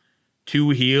able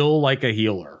to heal like a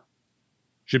healer.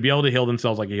 Should be able to heal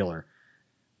themselves like a healer.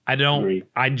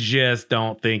 I just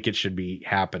don't think it should be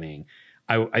happening.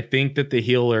 I think that the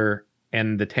healer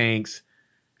and the tanks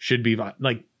should be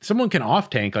like, someone can off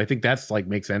tank. I think that's like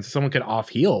makes sense. Someone can off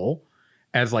heal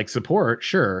as like support,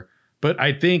 sure. But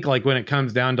I think like when it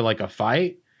comes down to like a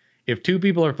fight, if two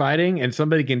people are fighting and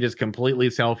somebody can just completely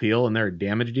self-heal and they're a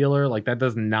damage dealer, like that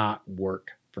does not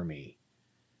work for me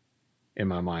in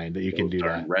my mind that you can do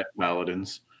that. Ret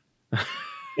paladins.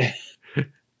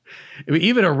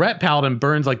 Even a ret paladin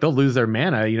burns, like they'll lose their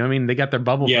mana. You know what I mean? They got their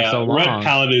bubble for so long. Ret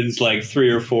paladins like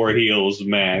 3 or 4 heals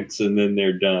max and then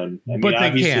they're done. I mean,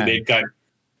 obviously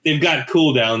they've got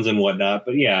cooldowns and whatnot,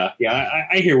 but yeah,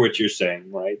 I hear what you're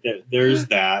saying, right? There's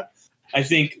that. I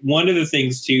think one of the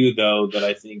things too, though, that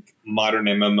I think modern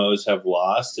MMOs have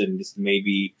lost, and just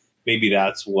maybe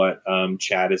that's what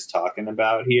Chad is talking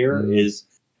about here, is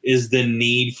the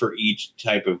need for each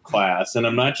type of class. And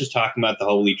I'm not just talking about the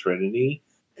Holy Trinity,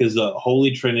 because the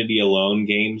Holy Trinity alone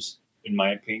games, in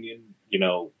my opinion,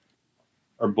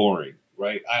 are boring,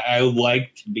 right? I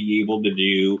like to be able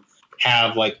to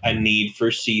have like a need for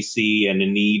CC and a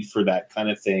need for that kind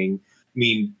of thing. I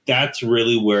mean, that's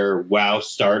really where WoW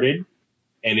started.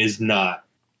 And is not,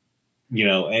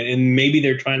 and maybe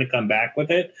they're trying to come back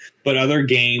with it, but other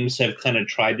games have kind of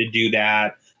tried to do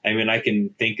that. I mean, I can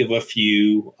think of a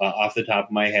few off the top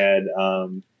of my head,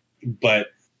 but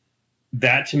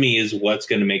that to me is what's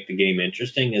going to make the game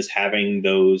interesting, is having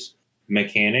those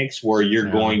mechanics where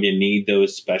you're going to need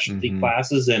those specialty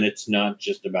classes, and it's not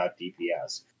just about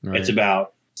DPS. Right. It's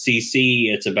about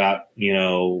CC. It's about,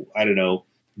 I don't know,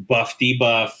 buff,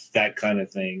 debuff, that kind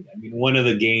of thing. I mean, one of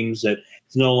the games that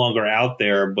is no longer out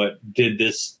there, but did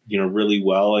this, really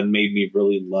well and made me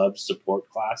really love support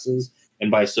classes. And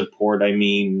by support, I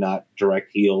mean not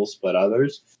direct heals, but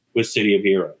others, was City of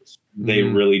Heroes. They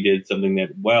really did something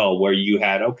that well, where you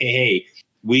had, okay, hey,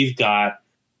 we've got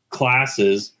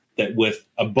classes that with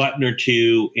a button or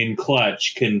two in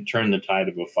clutch can turn the tide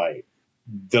of a fight.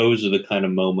 Those are the kind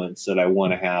of moments that I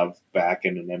want to have back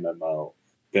in an MMO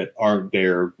that aren't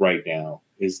there right now,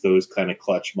 is those kind of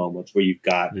clutch moments where you've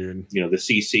got, the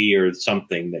CC or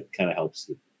something that kind of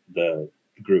helps the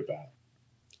group out.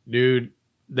 Dude,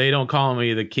 they don't call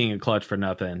me the king of clutch for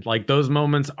nothing. Like those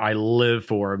moments, I live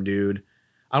for them, dude.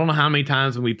 I don't know how many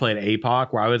times when we played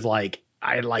APOC where I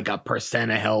had like 1% of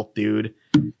health, dude.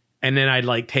 And then I'd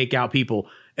like take out people.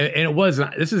 And it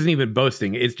wasn't, this isn't even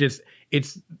boasting. It's just,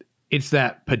 it's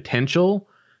that potential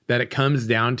that it comes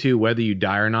down to whether you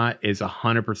die or not is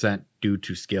 100% due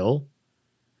to skill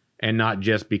and not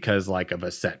just because like of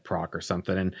a set proc or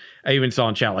something. And I even saw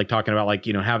in chat, like talking about like,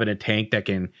 having a tank that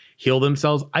can heal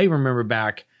themselves. I remember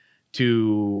back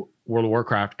to World of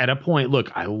Warcraft at a point,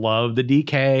 look, I love the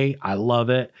DK. I love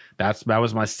it. That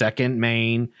was my second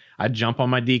main. I'd jump on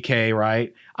my DK,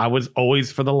 right? I was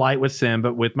always for the light with Sim,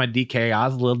 but with my DK, I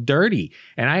was a little dirty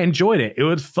and I enjoyed it. It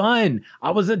was fun.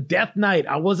 I was a Death Knight.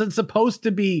 I wasn't supposed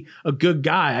to be a good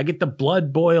guy. I get the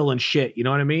blood boil and shit. You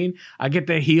know what I mean? I get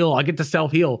to heal. I get to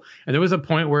self-heal. And there was a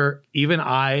point where even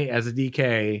I, as a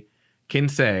DK, can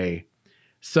say,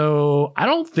 so I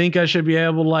don't think I should be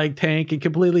able to like tank and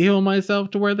completely heal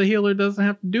myself to where the healer doesn't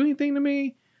have to do anything to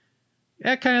me.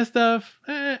 That kind of stuff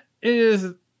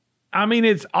is, I mean,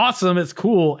 it's awesome. It's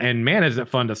cool. And man, is it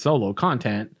fun to solo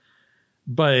content.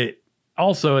 But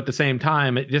also at the same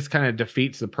time, it just kind of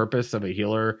defeats the purpose of a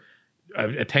healer, a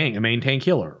main tank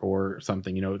healer or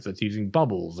something, it's using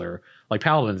bubbles or like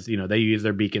paladins, they use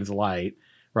their beacons of light,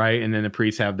 right? And then the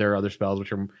priests have their other spells,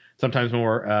 which are sometimes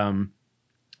more,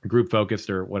 group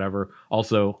focused or whatever.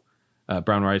 Also,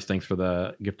 Brown Rice, thanks for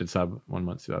the gifted sub 1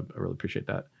 month sub. I really appreciate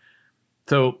that.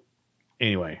 So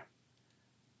anyway,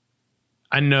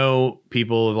 I know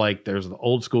people like there's the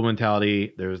old school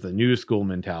mentality, there's the new school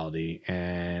mentality,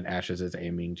 and Ashes is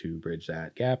aiming to bridge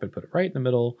that gap and put it right in the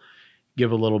middle,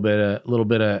 give a little bit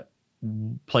of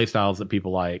play styles that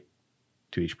people like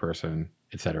to each person,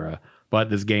 etc. but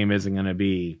this game isn't going to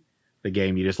be the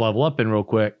game you just level up in real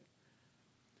quick.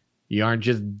 You aren't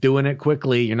just doing it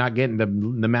quickly. You're not getting the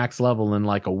max level in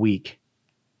like a week.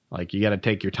 Like, you got to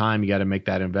take your time. You got to make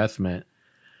that investment.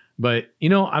 But, you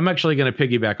know, I'm actually going to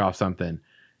piggyback off something.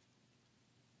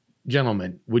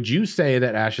 Gentlemen, would you say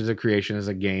that Ashes of Creation is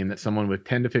a game that someone with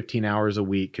 10 to 15 hours a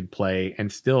week could play and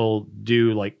still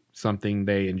do like something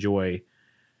they enjoy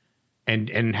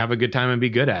and have a good time and be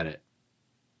good at it?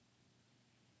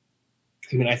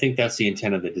 I mean, I think that's the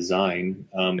intent of the design.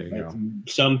 At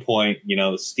some point, you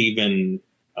know,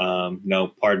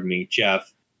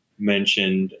 Jeff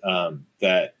mentioned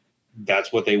that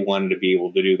that's what they wanted to be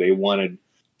able to do. They wanted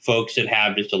folks that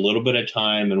have just a little bit of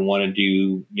time and want to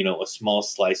do, you know, a small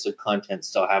slice of content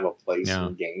still have a place in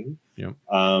the game. Yeah.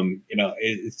 You know,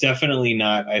 it's definitely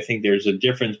not. I think there's a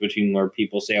difference between where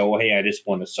people say, "Oh, hey, I just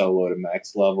want to solo to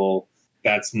max level."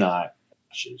 That's not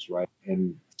Ashes, right?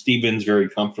 And Steven's very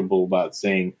comfortable about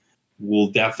saying,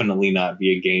 "Will definitely not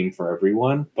be a game for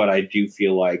everyone," but I do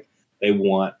feel like they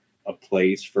want a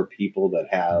place for people that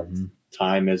have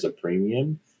time as a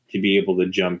premium to be able to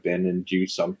jump in and do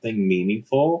something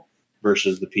meaningful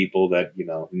versus the people that, you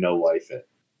know life it.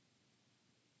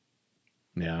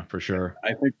 Yeah, for sure.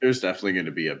 I think there's definitely going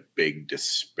to be a big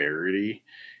disparity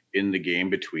in the game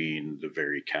between the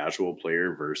very casual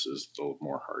player versus the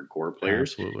more hardcore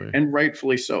players. Absolutely. And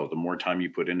rightfully so. The more time you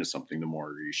put into something, the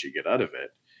more you should get out of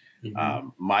it.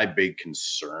 My big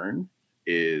concern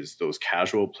is those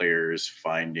casual players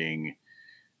finding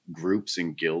groups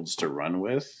and guilds to run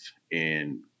with.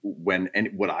 And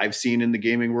what I've seen in the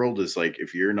gaming world is like,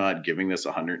 if you're not giving this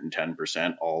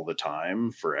 110% all the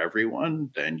time for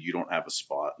everyone, then you don't have a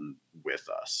spot with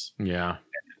us. Yeah.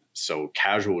 So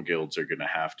casual guilds are going to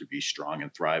have to be strong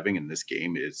and thriving. And this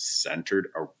game is centered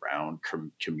around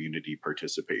community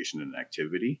participation and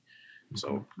activity.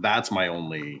 So that's my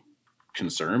only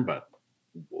concern, but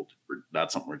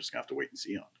that's something we're just gonna have to wait and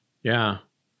see on. Yeah.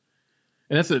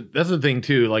 And that's the thing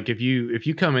too. Like, if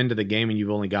you come into the game and you've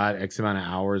only got X amount of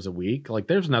hours a week, like,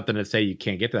 there's nothing to say you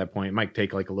can't get to that point. It might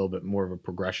take like a little bit more of a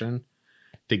progression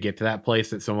to get to that place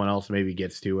that someone else maybe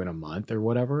gets to in a month or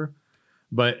whatever.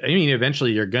 But I mean,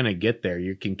 eventually you're gonna get there.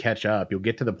 You can catch up. You'll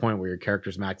get to the point where your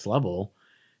character's max level.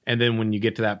 And then when you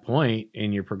get to that point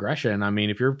in your progression, I mean,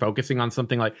 if you're focusing on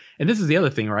something like, and this is the other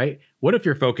thing, right? What if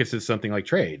your focus is something like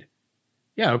trade?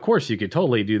 Yeah, of course you could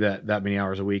totally do that many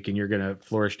hours a week and you're going to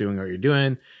flourish doing what you're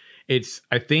doing.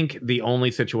 I think the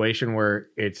only situation where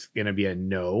it's going to be a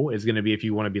no is going to be if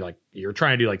you want to be like, you're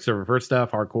trying to do like server first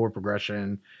stuff, hardcore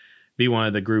progression, be one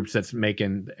of the groups that's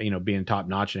making, being top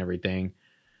notch and everything.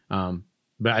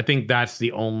 But I think that's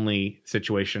the only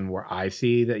situation where I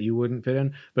see that you wouldn't fit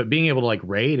in. But being able to like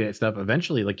raid and stuff,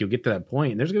 eventually, like, you'll get to that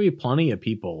point and there's going to be plenty of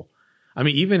people. I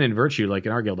mean, even in Virtue, like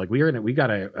in our guild, like we got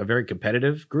a very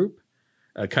competitive group.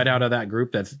 Cut out of that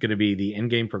group that's going to be the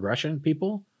in-game progression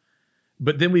people.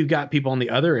 But then we've got people on the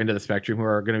other end of the spectrum who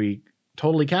are going to be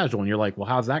totally casual. And you're like, well,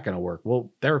 how's that going to work? Well,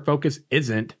 their focus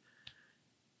isn't,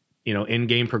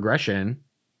 in-game progression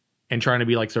and trying to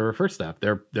be like server first stuff.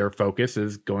 Their focus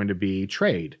is going to be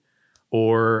trade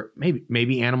or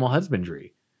maybe animal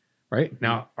husbandry, right? Mm-hmm.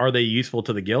 Now, are they useful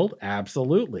to the guild?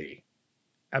 Absolutely.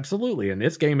 Absolutely. In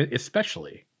this game,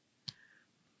 especially.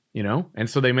 And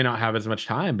so they may not have as much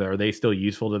time, but are they still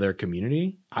useful to their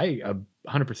community? I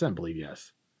 100% believe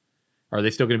yes. Are they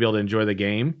still going to be able to enjoy the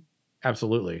game?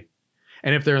 Absolutely.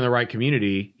 And if they're in the right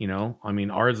community,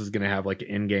 ours is going to have like an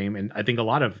in-game, and I think a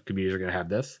lot of communities are going to have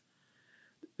this.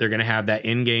 They're going to have that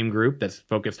in-game group that's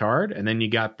focused hard, and then you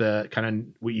got the kind of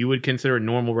what you would consider a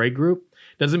normal raid group.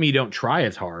 Doesn't mean you don't try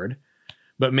as hard,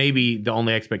 but maybe the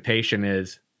only expectation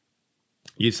is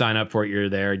you sign up for it, you're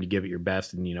there, and you give it your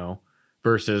best, and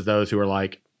versus those who are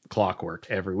like clockwork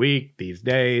every week, these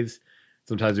days.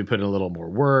 Sometimes we put in a little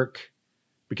more work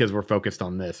because we're focused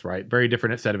on this, right? Very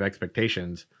different set of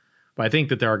expectations. But I think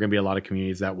that there are going to be a lot of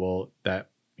communities that will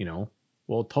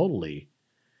totally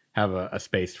have a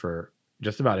space for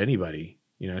just about anybody.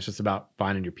 It's just about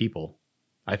finding your people,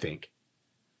 I think.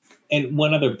 And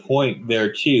one other point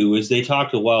there too is they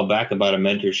talked a while back about a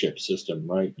mentorship system,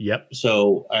 right? Yep.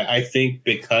 So I think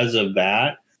because of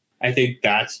that, I think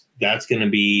that's going to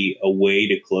be a way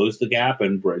to close the gap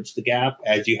and bridge the gap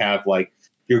as you have, like,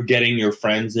 you're getting your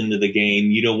friends into the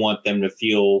game. You don't want them to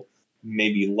feel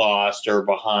maybe lost or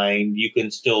behind. You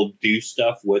can still do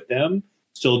stuff with them,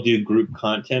 still do group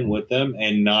content with them,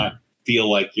 and not feel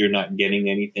like you're not getting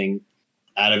anything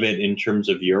out of it in terms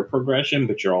of your progression,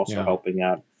 but you're also helping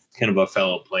out kind of a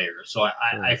fellow player. So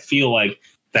I feel like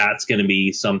that's going to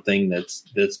be something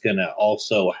that's going to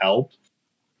also help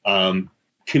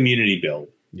community build.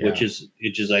 Yeah. which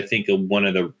is I think one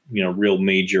of the real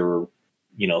major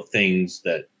things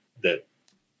that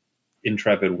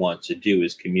Intrepid wants to do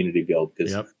is community build,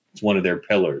 because Yep. it's one of their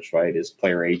pillars, right? Is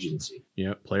player agency.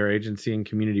 Yep. Player agency and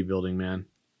community building, man.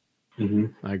 Mm-hmm.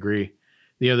 I agree.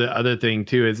 The other thing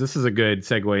too is this is a good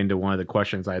segue into one of the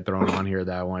questions I had thrown on here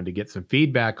that I wanted to get some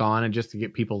feedback on, and just to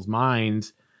get people's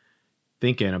minds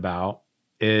thinking about,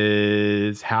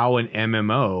 is how an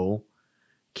MMO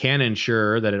can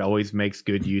ensure that it always makes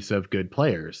good use of good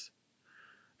players.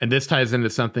 And this ties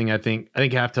into something I think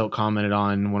Half Tilt commented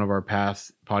on one of our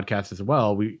past podcasts as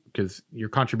well. Because your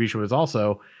contribution was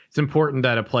also, it's important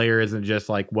that a player isn't just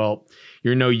like, well,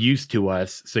 you're no use to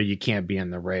us, so you can't be in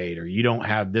the raid, or you don't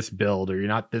have this build, or you're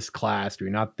not this class, or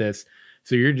you're not this,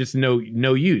 so you're just no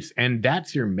use. And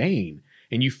that's your main.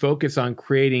 And you focus on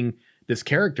creating this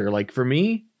character. Like for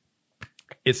me,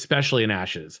 especially in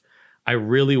Ashes, I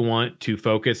really want to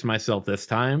focus myself this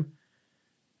time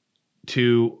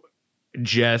to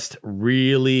just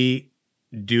really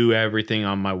do everything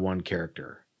on my one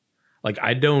character. Like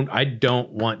I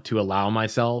don't want to allow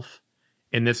myself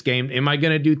in this game. Am I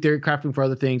going to do theory crafting for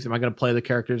other things? Am I going to play the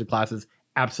characters and classes?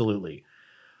 Absolutely.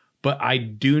 But I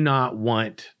do not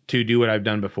want to do what I've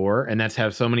done before, and that's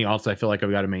have so many alts I feel like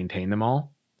I've got to maintain them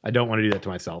all. I don't want to do that to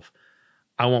myself.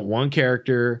 I want one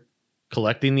character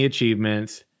collecting the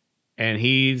achievements, and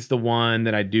he's the one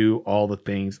that I do all the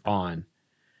things on.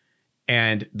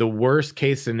 And the worst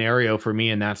case scenario for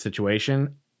me in that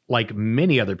situation, like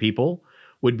many other people,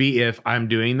 would be if I'm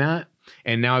doing that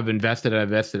and now I've invested,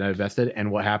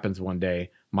 and what happens one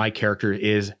day, my character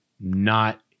is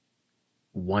not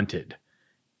wanted,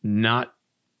 not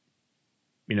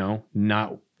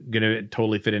gonna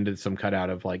totally fit into some cutout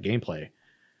of like gameplay.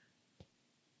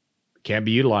 Can't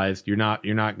be utilized. You're not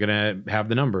gonna have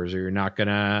the numbers, or you're not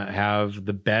gonna have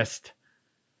the best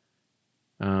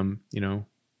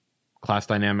class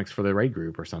dynamics for the raid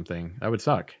group or something. That would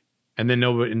suck. And then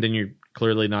you're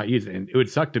clearly not using it. And it would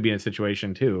suck to be in a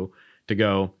situation too, to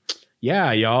go,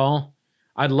 yeah, y'all,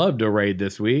 I'd love to raid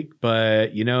this week,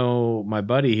 but my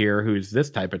buddy here who's this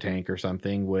type of tank or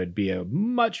something would be a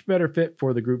much better fit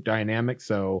for the group dynamic,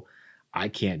 so I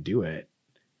can't do it.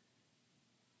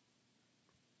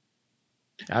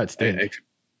 That would stink.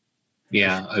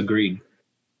 Yeah, agreed.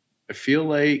 I feel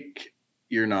like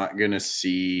you're not going to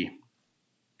see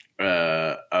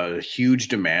a huge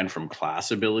demand from class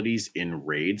abilities in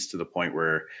raids to the point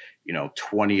where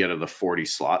 20 out of the 40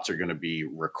 slots are going to be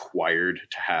required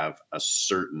to have a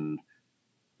certain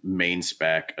main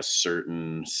spec, a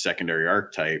certain secondary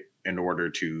archetype in order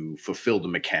to fulfill the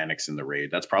mechanics in the raid.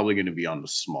 That's probably going to be on the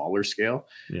smaller scale.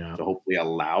 Yeah. To hopefully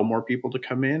allow more people to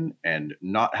come in, and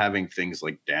not having things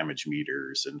like damage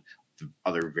meters and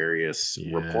other various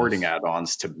reporting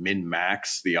add-ons to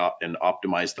min-max and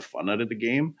optimize the fun out of the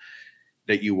game,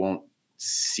 that you won't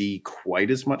see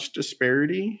quite as much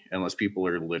disparity unless people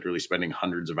are literally spending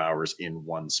hundreds of hours in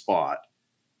one spot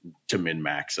to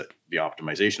min-max the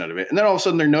optimization out of it. And then all of a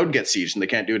sudden their node gets sieged and they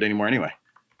can't do it anymore anyway.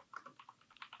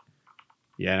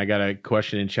 Yeah, and I got a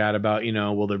question in chat about,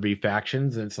 will there be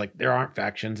factions? And it's like, there aren't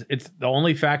factions. It's the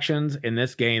only factions in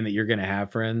this game that you're going to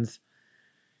have, friends,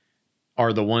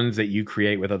 are the ones that you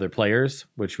create with other players,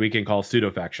 which we can call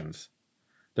pseudo factions.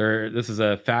 This is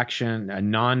a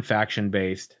non-faction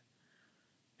based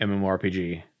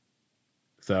MMORPG.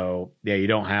 So yeah, you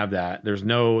don't have that. There's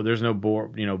no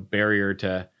barrier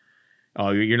to,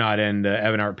 oh, you're not in the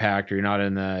Evanart Pact, or you're not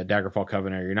in the Daggerfall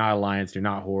Covenant, or you're not Alliance, you're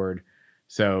not Horde,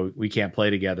 so we can't play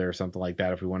together or something like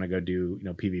that if we want to go do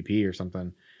PvP or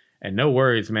something. And no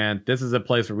worries, man. This is a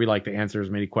place where we like to answer as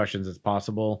many questions as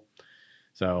possible.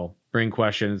 So bring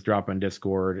questions, drop on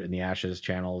Discord and the Ashes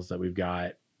channels that we've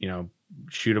got.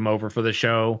 Shoot them over for the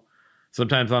show.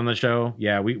 Sometimes on the show,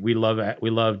 yeah, we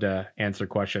love to answer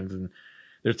questions, and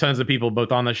there's tons of people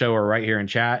both on the show or right here in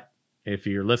chat. If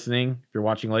you're listening, if you're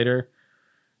watching later,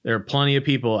 there are plenty of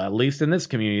people, at least in this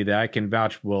community, that I can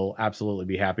vouch will absolutely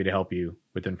be happy to help you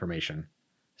with information.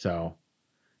 So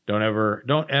don't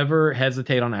ever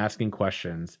hesitate on asking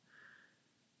questions.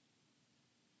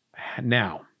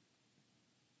 Now,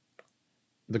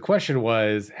 the question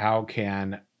was, how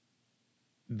can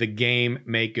the game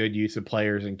make good use of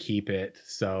players and keep it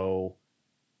so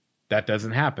that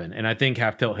doesn't happen? And I think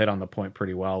Half Tilt hit on the point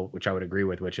pretty well, which I would agree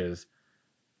with, which is,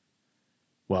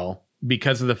 well,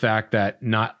 because of the fact that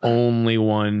not only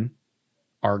one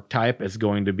archetype is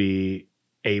going to be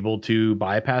able to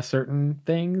bypass certain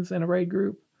things in a raid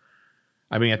group.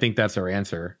 I mean, I think that's our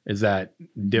answer, is that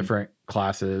different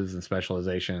classes and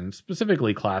specializations,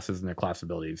 specifically classes and their class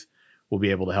abilities, will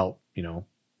be able to help,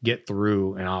 get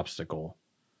through an obstacle.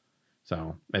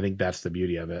 So I think that's the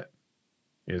beauty of it.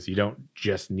 Is you don't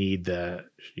just need the,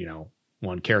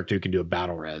 one character who can do a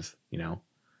battle res,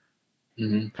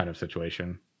 kind of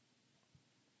situation.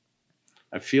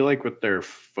 I feel like with their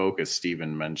focus,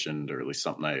 Steven mentioned, or at least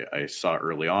something I saw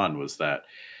early on, was that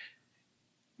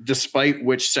despite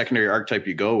which secondary archetype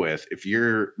you go with, if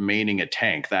you're maining a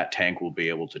tank, that tank will be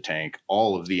able to tank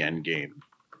all of the end game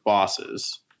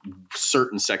bosses.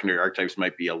 Certain secondary archetypes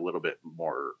might be a little bit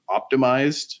more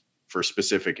optimized for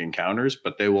specific encounters,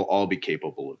 but they will all be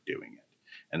capable of doing it.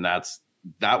 And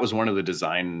that was one of the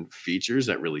design features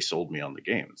that really sold me on the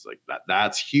game. It's like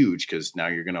that's huge, because now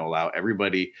you're going to allow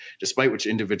everybody, despite which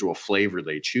individual flavor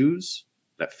they choose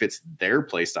that fits their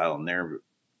play style and their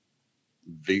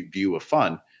view of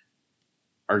fun,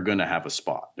 are going to have a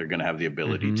spot. They're going to have the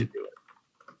ability to do it.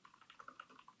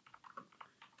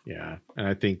 Yeah. And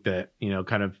I think that,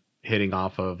 kind of hitting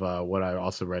off of what I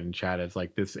also read in chat is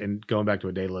like this, and going back to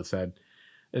what Daedalus said,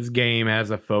 this game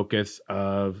has a focus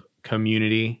of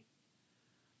community.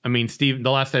 I mean, Steve,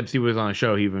 the last time Steve was on the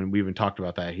show, we even talked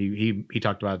about that. He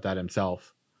talked about that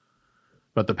himself,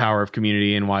 about the power of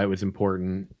community and why it was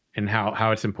important, and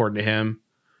how it's important to him,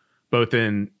 both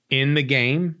in the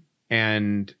game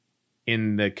and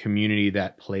in the community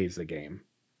that plays the game.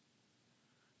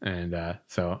 And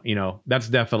so, that's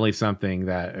definitely something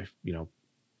that,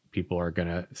 people are going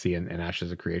to see in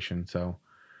Ashes of Creation. So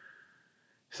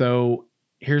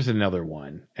here's another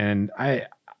one. And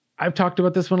I've talked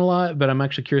about this one a lot, but I'm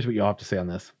actually curious what you all have to say on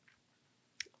this.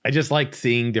 I just like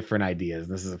seeing different ideas.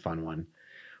 This is a fun one.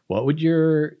 What would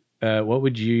you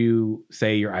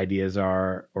say your ideas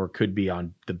are, or could be,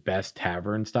 on the best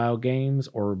tavern style games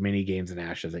or mini games in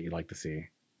Ashes that you'd like to see?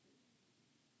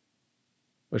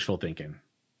 Wishful thinking.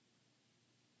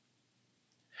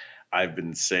 I've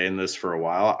been saying this for a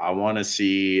while. I want to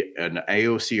see an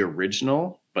AOC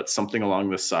original, but something along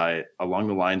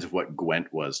the lines of what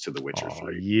Gwent was to The Witcher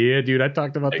 3. Yeah, dude, I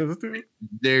talked about this too.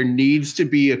 There needs to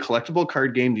be a collectible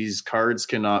card game. These cards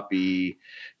cannot be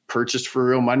purchased for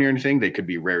real money or anything. They could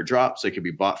be rare drops. They could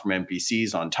be bought from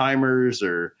NPCs on timers,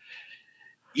 or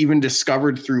even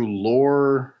discovered through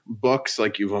lore books.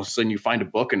 Like all of a sudden you find a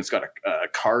book and it's got a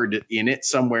card in it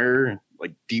somewhere,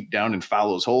 like deep down in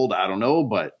Fallow's Hold. I don't know,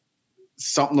 but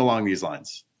something along these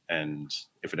lines. And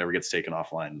if it ever gets taken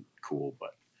offline, cool.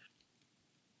 But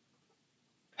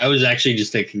I was actually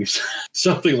just thinking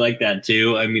something like that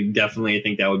too. I mean, definitely, I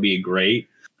think that would be great.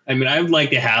 I mean, I would like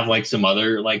to have like some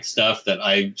other like stuff that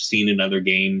I've seen in other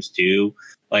games too,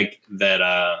 like that.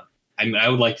 I mean, I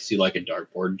would like to see like a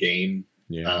dartboard game.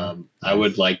 Yeah. I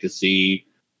would like to see.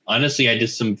 Honestly,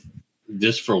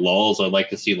 just for lulz, I'd like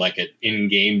to see like an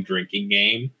in-game drinking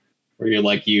game, where you're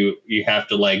like you have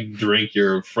to like drink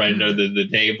your friend under the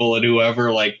table, and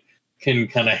whoever like can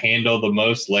kind of handle the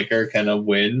most liquor kind of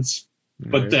wins.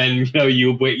 Right. But then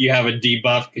you have a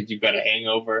debuff because you've got a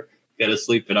hangover, got to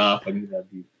sleep it off. I mean,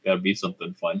 that'd be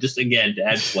something fun. Just again to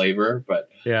add flavor, but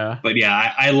yeah,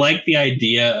 I like the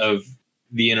idea of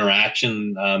the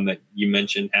interaction that you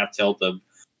mentioned, Half Tilt, of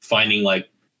finding like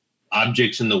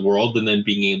objects in the world and then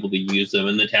being able to use them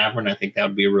in the tavern. I think that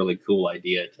would be a really cool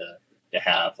idea to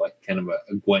have, like kind of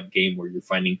a Gwent game where you're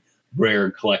finding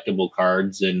rare collectible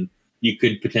cards, and you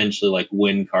could potentially like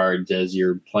win cards as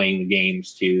you're playing the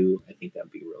games too. I think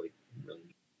that'd be really, really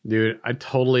neat. Dude, I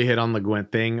totally hit on the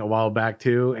Gwent thing a while back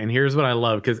too. And here's what I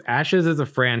love, because Ashes is a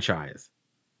franchise.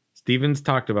 Steven's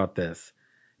talked about this.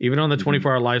 Even on the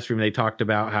 24-hour live stream, they talked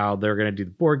about how they're going to do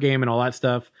the board game and all that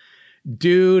stuff.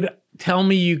 Dude, tell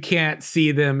me you can't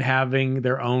see them having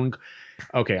their own.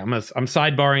 Okay, I'm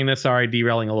sidebarring this. Sorry,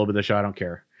 derailing a little bit of the show. I don't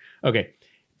care. Okay,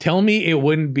 tell me it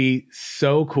wouldn't be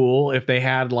so cool if they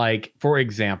had, like, for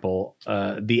example,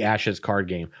 the Ashes card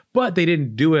game, but they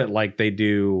didn't do it like they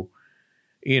do,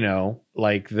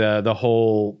 like the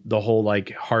whole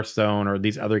like Hearthstone or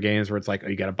these other games where it's like, oh,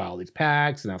 you got to buy all these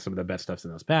packs, and now some of the best stuff's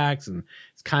in those packs, and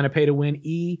it's kind of pay to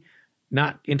win.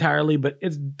 Not entirely, but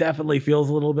it definitely feels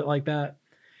a little bit like that.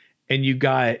 And you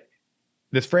got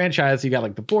this franchise, you got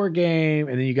like the board game,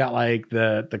 and then you got like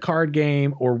the card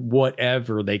game, or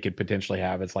whatever they could potentially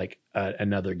have. It's like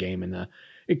another game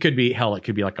it could be like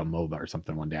a MOBA or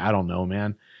something one day. I don't know,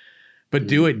 man. But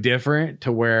do it different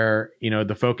to where,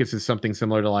 the focus is something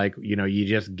similar to like, you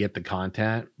just get the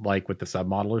content, like with the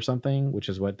submodel or something, which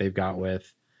is what they've got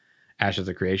with Ashes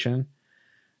of Creation.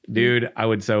 Dude, I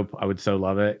would so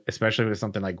love it, especially with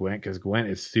something like Gwent, because Gwent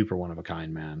is super one of a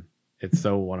kind, man. It's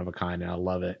so one of a kind, and I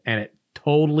love it. And it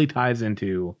totally ties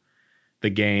into the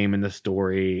game and the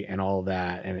story and all of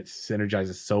that, and it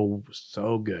synergizes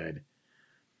so good.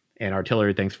 And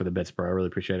Artillery, thanks for the bits, bro. I really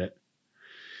appreciate it.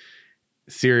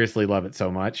 Seriously love it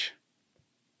so much.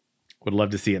 Would love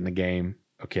to see it in the game.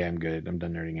 Okay, I'm good. I'm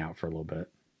done nerding out for a little bit.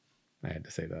 I had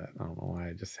to say that. I don't know why.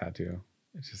 I just had to.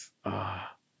 It's just,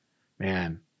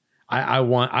 man. I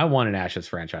want an Ashes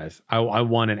franchise. I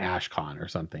want an AshCon or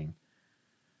something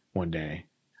one day.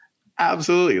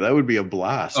 Absolutely, that would be a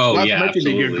blast. Oh, Not yeah, to mention,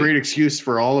 it'd be a absolutely. great excuse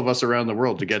for all of us around the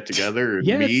world to get together and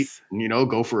Yes. meet, and,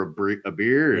 go for a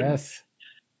beer and Yes.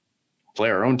 play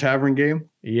our own tavern game.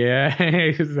 Yeah,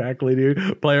 exactly,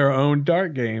 dude. Play our own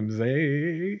dart games.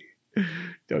 Hey,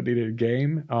 don't need a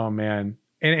game. Oh man.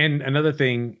 And another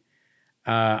thing,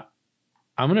 I'm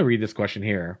gonna read this question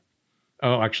here.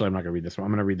 Oh, actually, I'm not gonna read this one.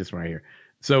 I'm gonna read this one right here.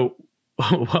 So,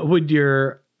 what would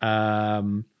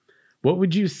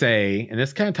you say? And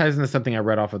this kind of ties into something I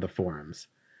read off of the forums,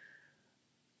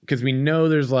 because we know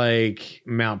there's like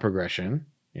mount progression.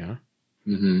 Yeah.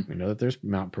 Mm-hmm. We know that there's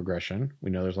mount progression. We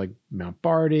know there's like mount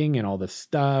barding and all this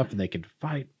stuff, and they can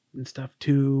fight and stuff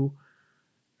too.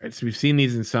 Right, so we've seen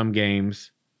these in some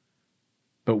games.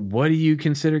 But what do you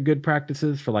consider good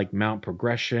practices for like mount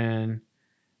progression?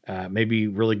 Maybe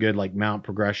really good like mount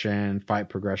progression, fight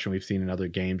progression we've seen in other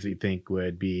games that you think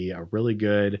would be a really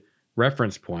good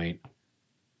reference point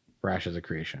for Ashes of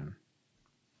Creation?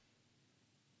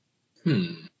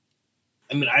 I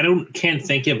mean, can't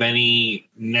think of any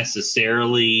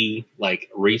necessarily like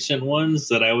recent ones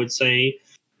that I would say,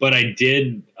 but I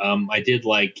did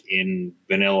like in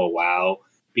Vanilla WoW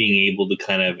being able to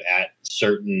kind of at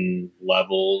certain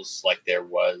levels, like there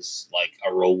was like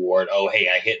a reward. Oh, hey,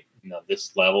 I hit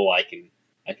this level, I can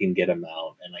get a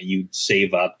mount, and you'd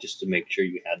save up just to make sure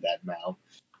you had that mount.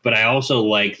 But I also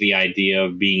like the idea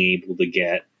of being able to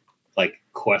get like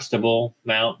questable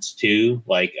mounts too,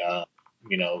 like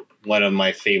one of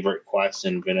my favorite quests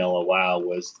in Vanilla WoW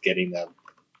was getting the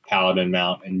Paladin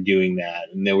mount and doing that.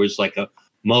 And there was like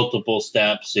multiple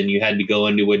steps, and you had to go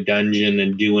into a dungeon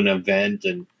and do an event.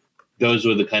 And those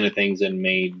were the kind of things that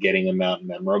made getting a mount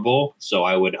memorable. So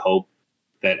I would hope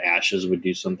that Ashes would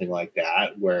do something like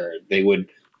that, where they would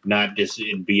not just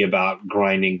be about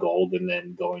grinding gold and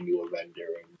then going to a vendor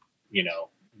and,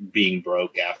 being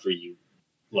broke after you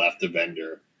left the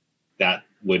vendor. That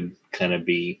would kind of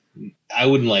be, I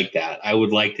wouldn't like that. I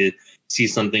would like to see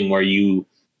something where you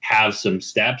have some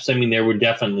steps. I mean, there would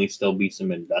definitely still be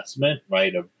some investment,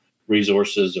 right, of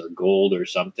resources or gold or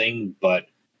something, but it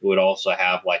would also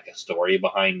have like a story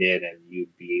behind it, and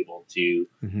you'd be able to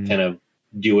kind of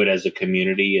do it as a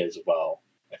community as well.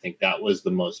 I think that was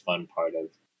the most fun part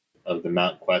of the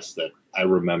Mount Quest that I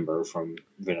remember from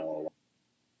Vanilla.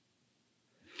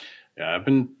 Yeah, I've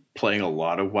been playing a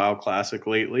lot of WoW Classic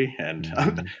lately, and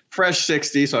I'm fresh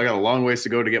 60, so I got a long ways to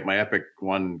go to get my Epic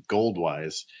 1 gold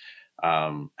wise.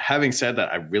 Having said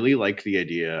that, I really like the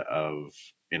idea of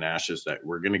in Ashes that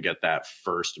we're going to get that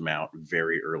first mount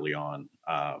very early on.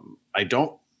 I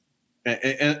don't,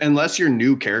 unless your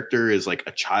new character is like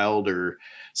a child or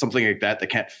something like that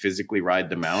can't physically ride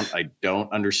the mount, I don't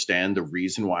understand the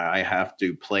reason why I have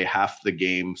to play half the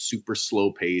game super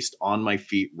slow paced on my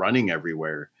feet, running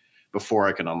everywhere before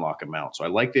I can unlock a mount. So I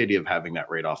like the idea of having that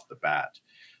right off the bat.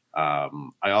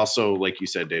 I also, like you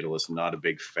said, Daedalus, not a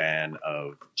big fan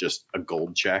of just a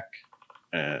gold check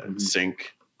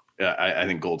sync. I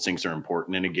think gold syncs are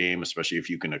important in a game, especially if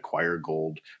you can acquire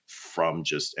gold from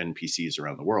just NPCs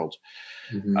around the world.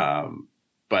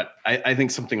 But I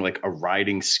think something like a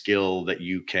riding skill that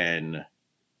you can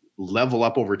level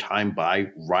up over time by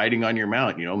riding on your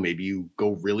mount, maybe you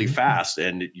go really fast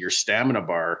and your stamina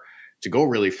bar to go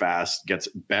really fast gets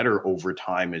better over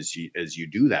time as you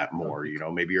do that more.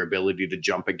 Maybe your ability to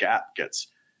jump a gap gets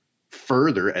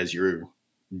further as you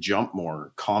jump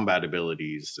more, combat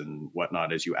abilities and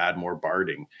whatnot as you add more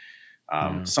barding,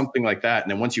 something like that.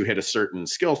 And then once you hit a certain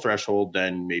skill threshold,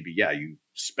 then maybe you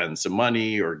spend some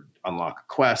money or unlock a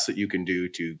quest that you can do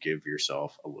to give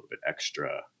yourself a little bit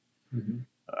extra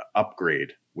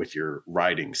upgrade with your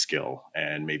riding skill,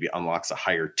 and maybe unlocks a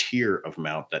higher tier of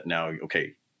mount that now,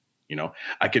 okay,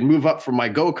 I can move up from my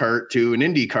go-kart to an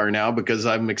Indy car now because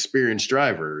I'm an experienced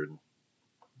driver, and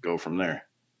go from there.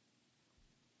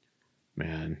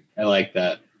 Man, I like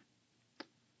that.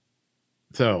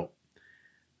 So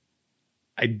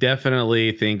I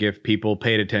definitely think if people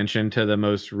paid attention to the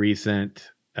most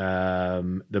recent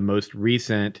videos,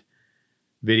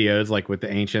 like with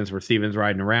the Ancients where Steven's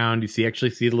riding around, you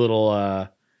actually see the little,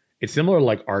 it's similar to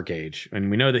like Arcage.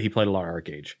 And we know that he played a lot of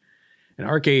Arcage. In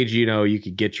Arcade, you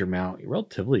could get your mount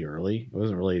relatively early. It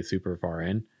wasn't really super far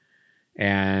in.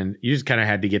 And you just kind of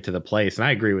had to get to the place. And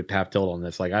I agree with Half Tilt on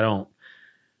this. Like, I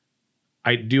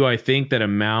think that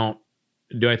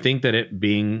it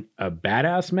being a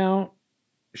badass mount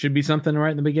should be something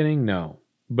right in the beginning? No.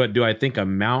 But do I think a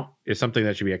mount is something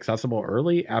that should be accessible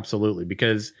early? Absolutely.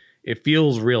 Because it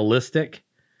feels realistic.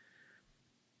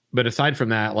 But aside from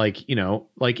that, like, you know,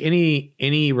 like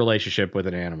any relationship with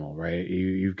an animal, right?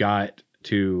 You've got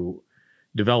to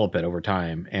develop it over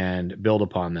time and build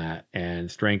upon that and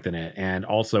strengthen it, and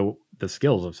also the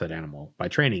skills of said animal by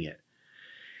training it.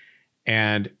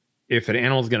 And if an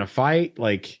animal is going to fight,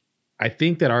 like, I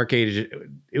think that Arcade,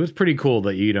 it was pretty cool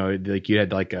that, you know, like you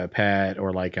had like a pet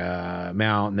or like a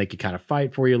mount and they could kind of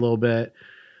fight for you a little bit.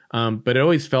 But it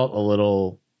always felt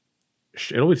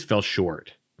it always felt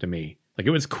short to me. Like,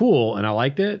 it was cool and I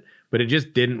liked it, but it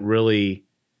just didn't really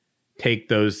take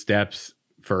those steps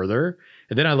further.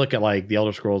 And then I look at like the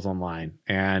Elder Scrolls Online,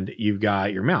 and you've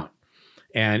got your mount,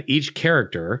 and each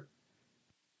character.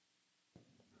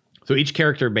 So each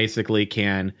character basically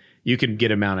you can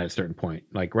get a mount at a certain point.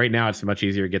 Like right now, it's much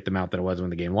easier to get the mount than it was when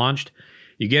the game launched.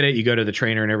 You get it, you go to the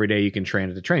trainer, and every day you can train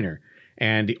at the trainer.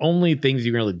 And the only things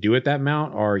you can really do with that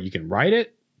mount are you can ride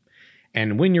it.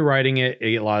 And when you're riding it,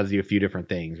 it allows you a few different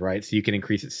things, right? So you can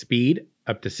increase its speed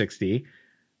up to 60,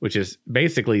 which is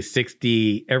basically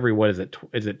 60 every, what is it?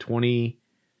 Is it 22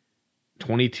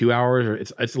 hours, or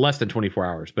it's less than 24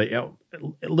 hours, but a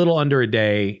little under a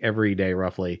day every day,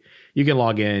 roughly. You can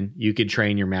log in, you can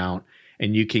train your mount,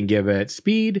 and you can give it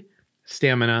speed,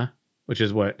 stamina, which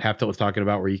is what Half Tilt was talking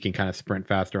about, where you can kind of sprint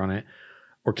faster on it,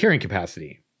 or carrying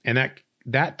capacity. And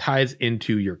that ties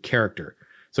into your character.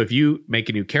 So if you make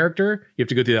a new character, you have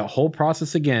to go through that whole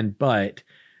process again. But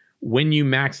when you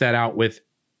max that out with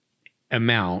a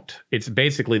mount, it's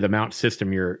basically the mount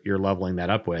system you're leveling that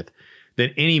up with.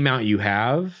 Then any mount you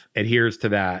have adheres to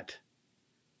that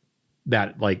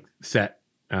like set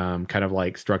kind of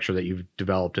like structure that you've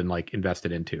developed and like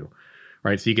invested into,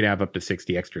 right? So you can have up to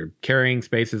 60 extra carrying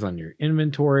spaces on your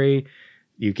inventory.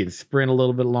 You can sprint a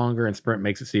little bit longer, and sprint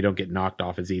makes it so you don't get knocked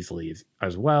off as easily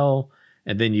as well.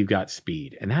 And then you've got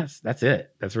speed, and that's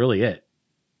it. That's really it,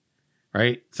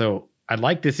 right? So I'd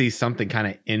like to see something kind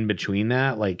of in between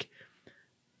that, like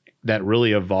that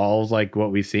really evolves like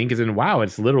what we've seen. Because in WoW,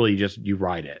 it's literally just you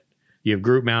ride it. You have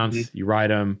group mounts, you ride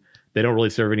them. They don't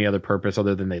really serve any other purpose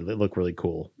other than they look really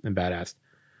cool and badass.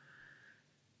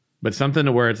 But something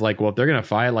to where it's like, well, if they're gonna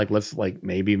fight, like let's like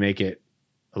maybe make it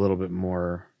a little bit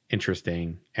more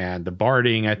interesting. And the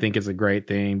barding, I think, is a great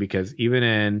thing, because even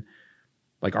in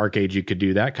like Arcade, you could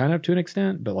do that kind of to an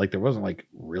extent, but like there wasn't like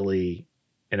really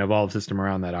an evolved system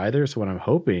around that either. So what I'm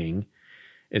hoping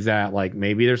is that like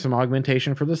maybe there's some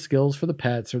augmentation for the skills for the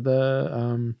pets or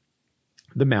the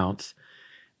mounts.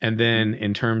 And then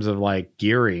in terms of like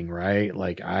gearing, right?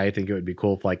 Like I think it would be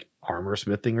cool if like armor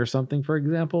smithing or something, for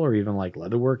example, or even like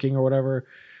leatherworking or whatever,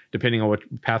 depending on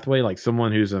what pathway, like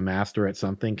someone who's a master at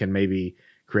something can maybe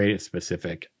create a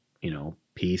specific, you know,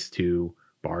 piece to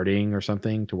barding or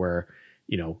something, to where,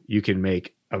 you know, you can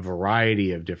make a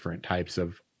variety of different types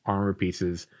of armor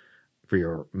pieces for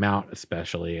your mount,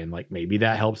 especially. And like maybe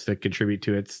that helps to contribute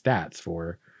to its stats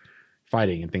for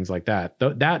fighting and things like that.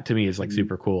 That to me is like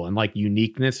super cool. And like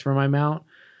uniqueness for my mount.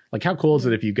 Like how cool is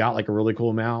it if you got like a really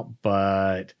cool mount,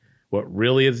 but what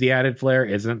really is the added flair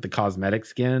isn't the cosmetic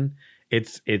skin.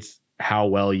 It's how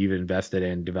well you've invested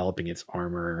in developing its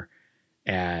armor,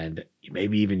 and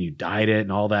maybe even you dyed it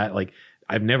and all that. Like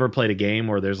I've never played a game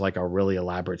where there's like a really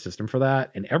elaborate system for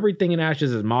that. And everything in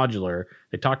Ashes is modular.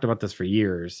 They talked about this for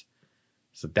years.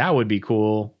 So that would be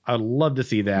cool. I'd love to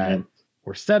see that. Mm-hmm.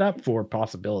 We're set up for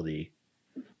possibility.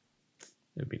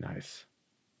 It'd be nice.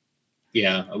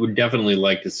 Yeah, I would definitely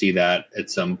like to see that at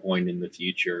some point in the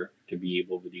future, to be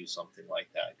able to do something like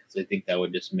that, because I think that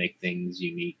would just make things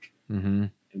unique. Mm-hmm.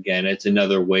 Again, it's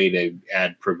another way to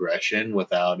add progression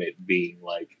without it being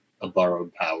like a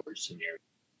borrowed power scenario.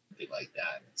 Like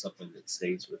that. It's something that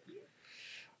stays with you.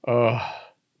 Oh,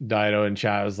 Dido in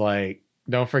chat was like,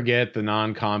 don't forget the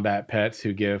non-combat pets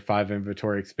who give 5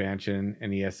 inventory expansion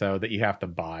in ESO that you have to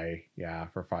buy. Yeah,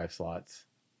 for 5 slots.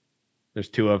 There's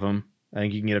 2 of them. I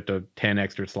think you can get up to 10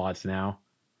 extra slots now.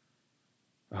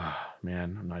 Oh,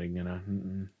 man, I'm not even gonna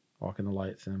walk in the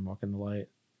light, Sim. Walk in the light.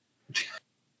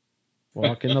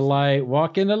 Walk in the light.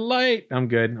 Walk in the light. I'm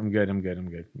good.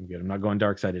 I'm not going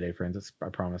dark side today, friends. I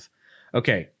promise.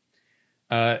 Okay.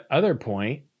 Other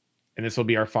point, and this will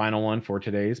be our final one for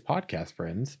today's podcast,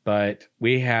 friends, but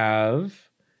we have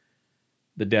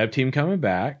the dev team coming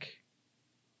back.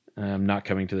 Not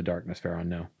coming to the Darkness Pharaoh,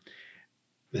 no.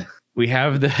 We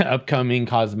have the upcoming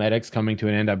cosmetics coming to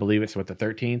an end. I believe it's the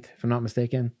 13th, if I'm not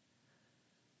mistaken,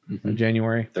 of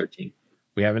January. 13th.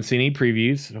 We haven't seen any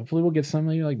previews. Hopefully we'll get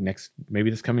something like maybe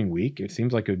this coming week. It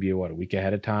seems like it would be a week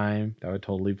ahead of time. That would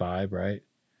totally vibe, right?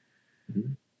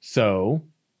 Mm-hmm. So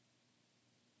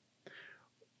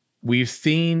we've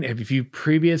seen a few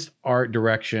previous art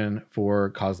direction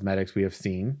for cosmetics we have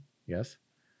seen. Yes.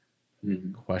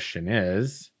 Mhm. Question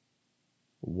is,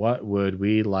 what would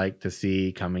we like to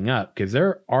see coming up? Because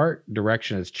their art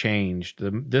direction has changed.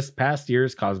 This past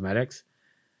year's cosmetics,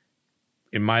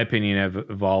 in my opinion, have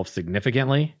evolved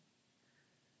significantly.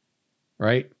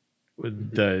 Right?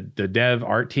 With the dev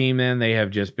art team, then they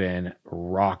have just been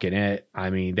rocking it. I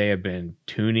mean, they have been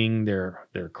tuning their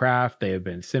craft. They have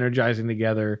been synergizing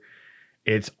together.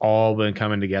 It's all been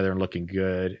coming together and looking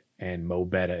good and mo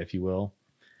better, if you will.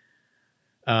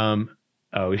 Oh,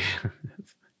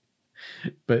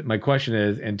 but my question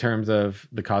is, in terms of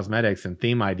the cosmetics and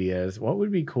theme ideas, what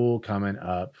would be cool coming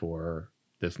up for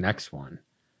this next one?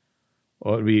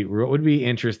 What would be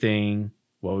interesting?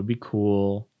 What would be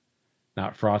cool?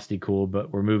 Not frosty cool,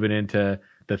 but we're moving into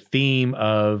the theme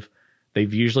of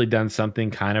they've usually done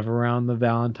something kind of around the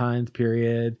Valentine's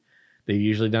period. They've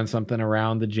usually done something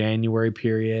around the January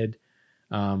period.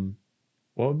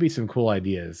 What would be some cool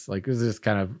ideas? Like, this is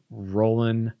kind of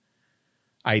rolling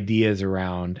ideas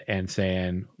around and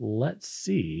saying, let's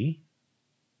see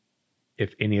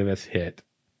if any of us hit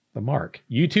the mark.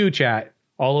 You too, chat.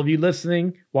 All of you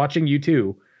listening, watching, you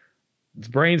too. Let's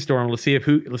brainstorm. Let's see if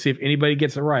anybody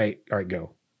gets it right. All right,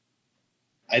 go.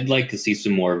 I'd like to see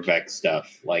some more Vex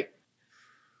stuff, like,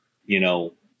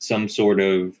 some sort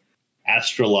of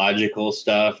astrological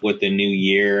stuff with the new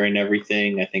year and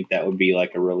everything. I think that would be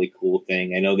like a really cool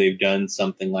thing. I know they've done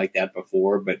something like that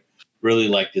before, but really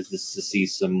like to see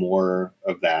some more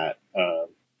of that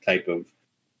type of,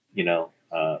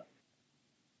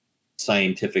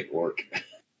 scientific work.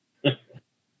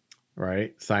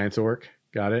 Right. Science orc.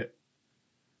 Got it.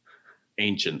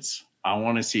 Ancients. I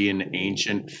want to see an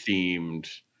ancient themed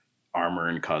armor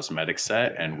and cosmetic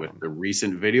set. And with the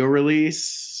recent video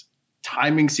release,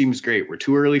 timing seems great. We're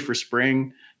too early for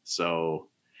spring. So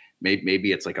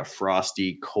maybe it's like a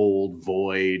frosty, cold,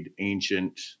 void,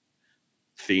 ancient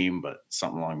theme, but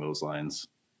something along those lines.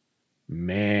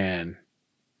 Man.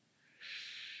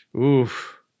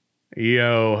 Oof.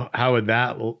 Yo, how would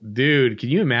that, dude, can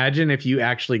you imagine if you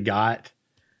actually got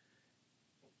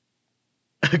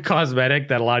a cosmetic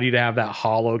that allowed you to have that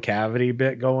hollow cavity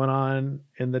bit going on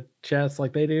in the chest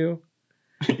like they do?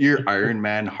 Your Iron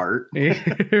Man heart.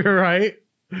 Right?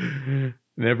 And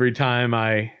every time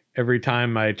I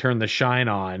turn the shine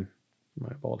on,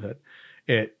 my bald head,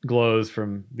 it glows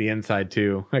from the inside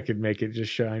too. I could make it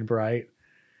just shine bright.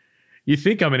 You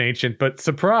think I'm an ancient, but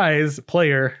surprise,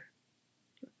 player.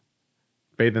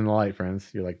 Bathe in the light, friends.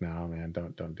 You're like, no, man,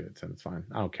 don't do it, Sin. It's fine.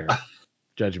 I don't care.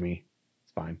 Judge me.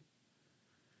 It's fine.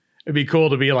 It'd be cool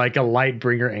to be like a light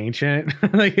bringer ancient.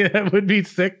 Like, that would be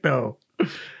sick though.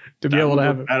 To be able to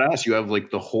have badass. You have like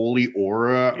the holy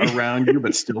aura around you,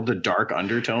 but still the dark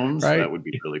undertones. Right? That would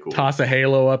be really cool. Toss a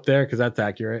halo up there because that's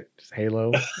accurate. Just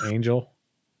halo, angel.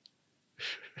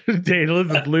 Daedalus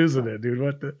is losing it, dude.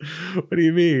 What do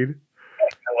you mean?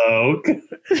 Hello.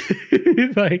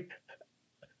 Like,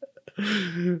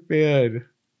 man.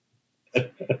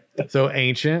 So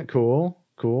ancient, cool.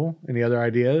 Any other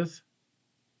ideas?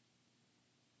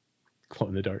 Glow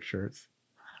in the dark shirts.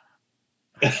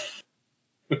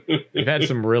 They've had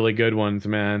some really good ones,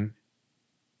 man.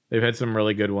 They've had some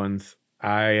really good ones.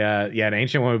 An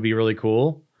ancient one would be really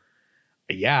cool.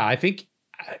 Yeah, I think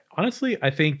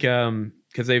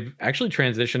because they've actually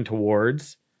transitioned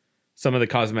towards some of the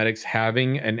cosmetics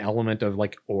having an element of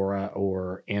like aura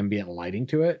or ambient lighting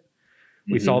to it.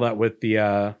 We saw that with the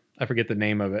I forget the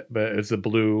name of it, but it's the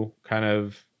blue kind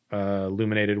of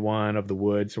illuminated one of the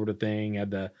wood sort of thing.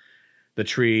 Had the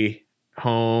tree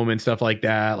home and stuff like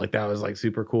that. Like, that was like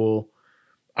super cool.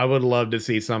 I would love to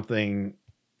see something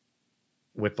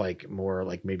with like more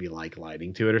like maybe like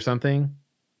lighting to it or something.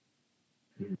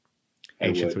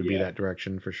 Ancients would be that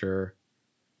direction for sure.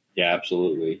 Yeah,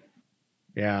 absolutely.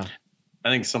 Yeah. I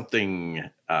think something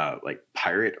like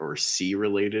pirate or sea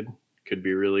related could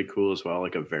be really cool as well.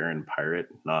 Like a Varen pirate,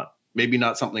 maybe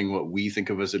not something what we think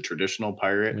of as a traditional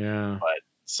pirate, but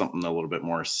something a little bit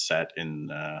more set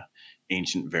in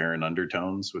ancient Varen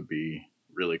undertones would be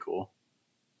really cool.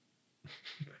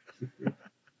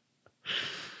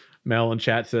 Mel in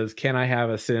chat says, can I have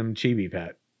a Sim Chibi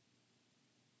pet?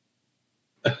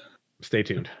 Stay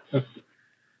tuned.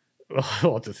 We'll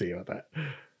have to see about that.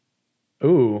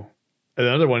 Ooh,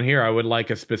 another one here. I would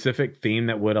like a specific theme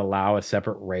that would allow a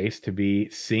separate race to be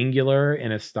singular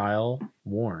in a style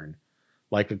worn,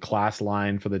 like a class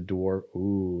line for the dwarf.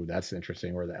 Ooh, that's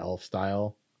interesting. Or the elf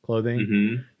style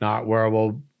clothing, not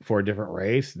wearable for a different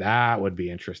race. That would be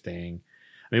interesting.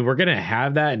 I mean, we're going to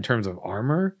have that in terms of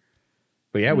armor,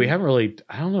 but yeah, we haven't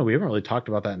really talked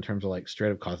about that in terms of like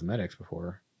straight up cosmetics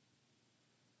before.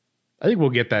 I think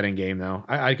we'll get that in game though.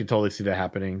 I could totally see that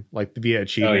happening, like via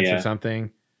achievements or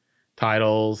something,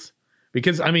 titles.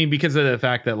 Because of the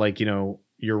fact that, like, you know,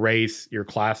 your race, your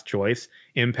class choice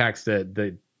impacts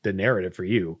the narrative for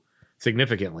you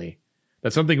significantly.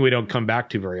 That's something we don't come back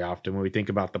to very often when we think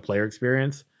about the player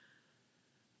experience.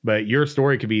 But your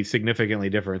story could be significantly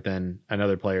different than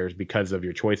another player's because of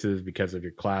your choices, because of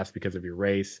your class, because of your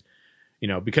race, you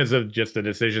know, because of just the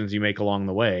decisions you make along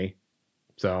the way.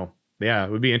 So yeah,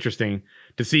 it would be interesting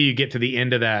to see you get to the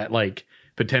end of that, like,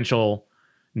 potential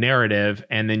narrative,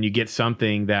 and then you get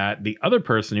something that the other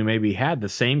person who maybe had the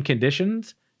same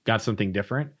conditions got something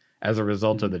different as a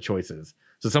result of the choices.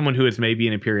 So someone who is maybe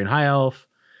an Empyrean High Elf,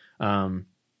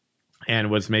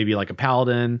 and was maybe like a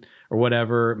paladin or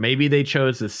whatever, maybe they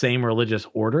chose the same religious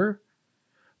order,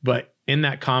 but in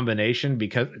that combination,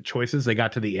 because of choices, they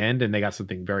got to the end and they got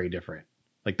something very different.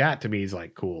 Like, that to me is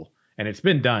like cool, and it's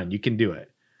been done. You can do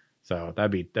it. So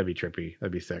that'd be trippy.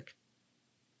 That'd be sick.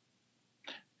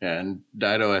 And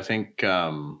Dido, I think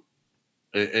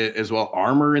as well,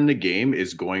 armor in the game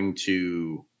is going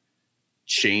to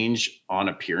change on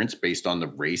appearance based on the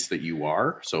race that you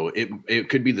are. So it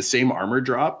could be the same armor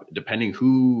drop, depending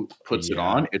who puts it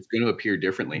on, it's going to appear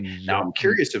differently. Now, I'm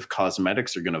curious if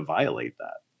cosmetics are going to violate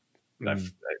that.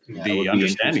 The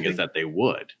understanding is that they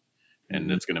would,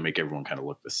 and it's going to make everyone kind of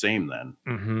look the same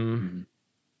then.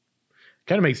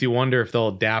 Kind of makes you wonder if they'll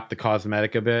adapt the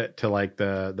cosmetic a bit to, like,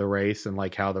 the race, and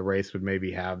like how the race would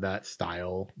maybe have that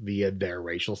style via their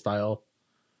racial style.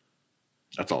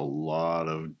 That's a lot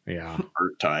of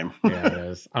art time. Yeah, it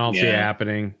is. I don't see it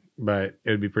happening, but it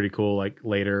would be pretty cool, like,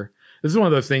 later. This is one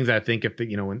of those things I think if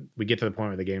when we get to the point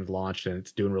where the game's launched and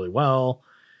it's doing really well,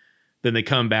 then they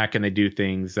come back and they do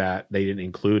things that they didn't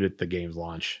include at the game's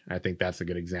launch. I think that's a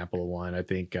good example of one. I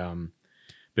think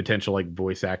potential, like,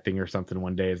 voice acting or something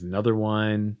one day is another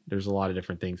one. There's a lot of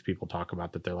different things people talk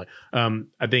about that they're like,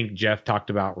 I think Jeff talked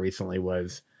about recently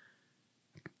was,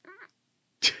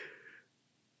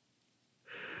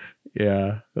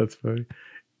 yeah, that's funny.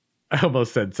 I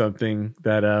almost said something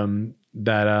that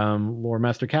Lore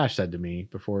Master Cash said to me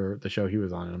before the show he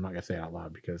was on, and I'm not gonna say it out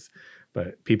loud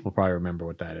but people probably remember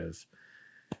what that is.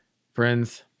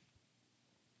 Friends,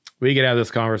 we could have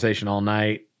this conversation all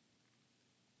night.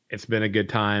 It's been a good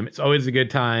time. It's always a good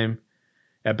time.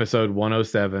 Episode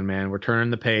 107, man. We're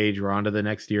turning the page. We're on to the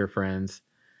next year, friends.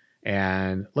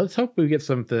 And let's hope we get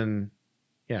something.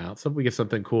 Yeah, let's hope we get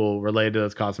something cool related to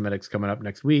those cosmetics coming up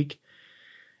next week.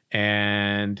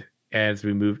 And as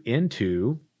we move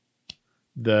into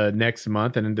the next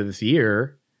month and into this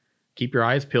year, keep your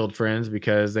eyes peeled, friends,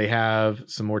 because they have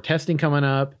some more testing coming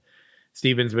up.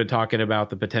 Steven's been talking about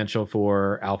the potential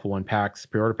for Alpha 1 packs,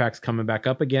 pre-order packs coming back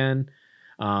up again.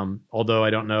 Although I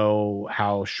don't know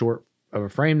how short of a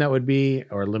frame that would be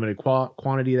or limited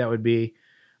quantity that would be.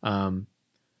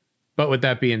 But with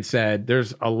that being said,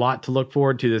 there's a lot to look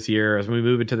forward to this year as we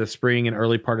move into the spring and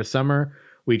early part of summer.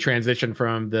 We transition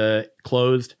from the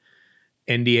closed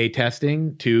NDA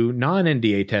testing to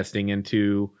non-NDA testing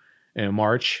into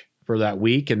March for that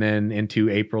week, and then into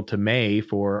April to May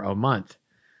for a month.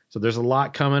 So there's a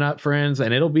lot coming up, friends,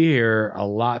 and it'll be here a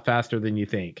lot faster than you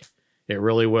think. It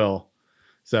really will.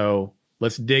 So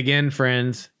let's dig in,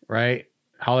 friends, right?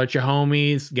 Holler at your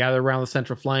homies, gather around the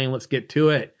central flame. Let's get to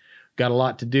it. Got a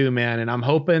lot to do, man. And I'm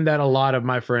hoping that a lot of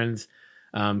my friends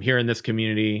here in this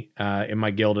community, in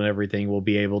my guild and everything, will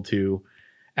be able to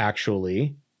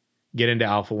actually get into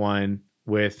Alpha 1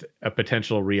 with a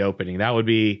potential reopening. That would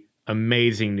be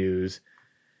amazing news.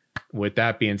 With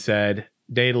that being said,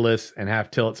 Daedalus and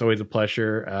Half Tilt, it's always a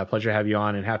pleasure. Pleasure to have you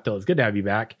on. And Half Tilt, it's good to have you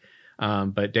back.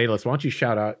 But Daedalus, why don't you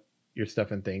shout out your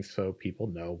stuff and things so people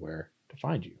know where to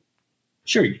find you?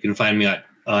 Sure. You can find me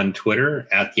on Twitter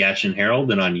at The Ashen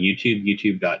Herald, and on YouTube,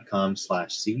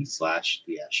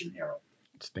 youtube.com/c/The Ashen Herald.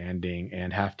 Standing.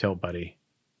 And Half Tilt, buddy.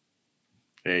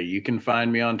 Hey, you can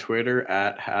find me on Twitter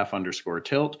at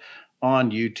 @half_tilt,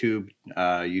 on YouTube,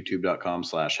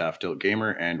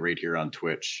 youtube.com/halftiltgamer, and right here on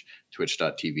Twitch,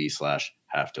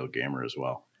 twitch.tv/halftiltgamer as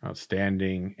well.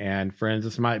 Outstanding. And friends,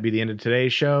 this might be the end of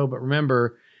today's show, but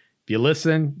remember, if you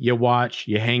listen, you watch,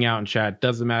 you hang out and chat,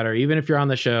 doesn't matter. Even if you're on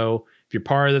the show, if you're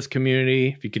part of this community,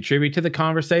 if you contribute to the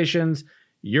conversations,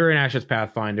 you're an Ashes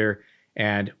Pathfinder.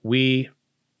 And it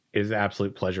is an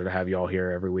absolute pleasure to have you all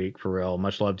here every week, for real.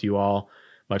 Much love to you all.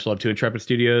 Much love to Intrepid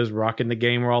Studios, rocking the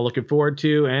game we're all looking forward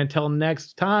to. And until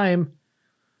next time,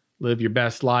 live your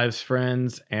best lives,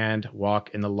 friends, and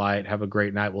walk in the light. Have a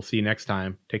great night. We'll see you next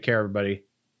time. Take care, everybody.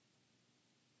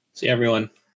 See everyone.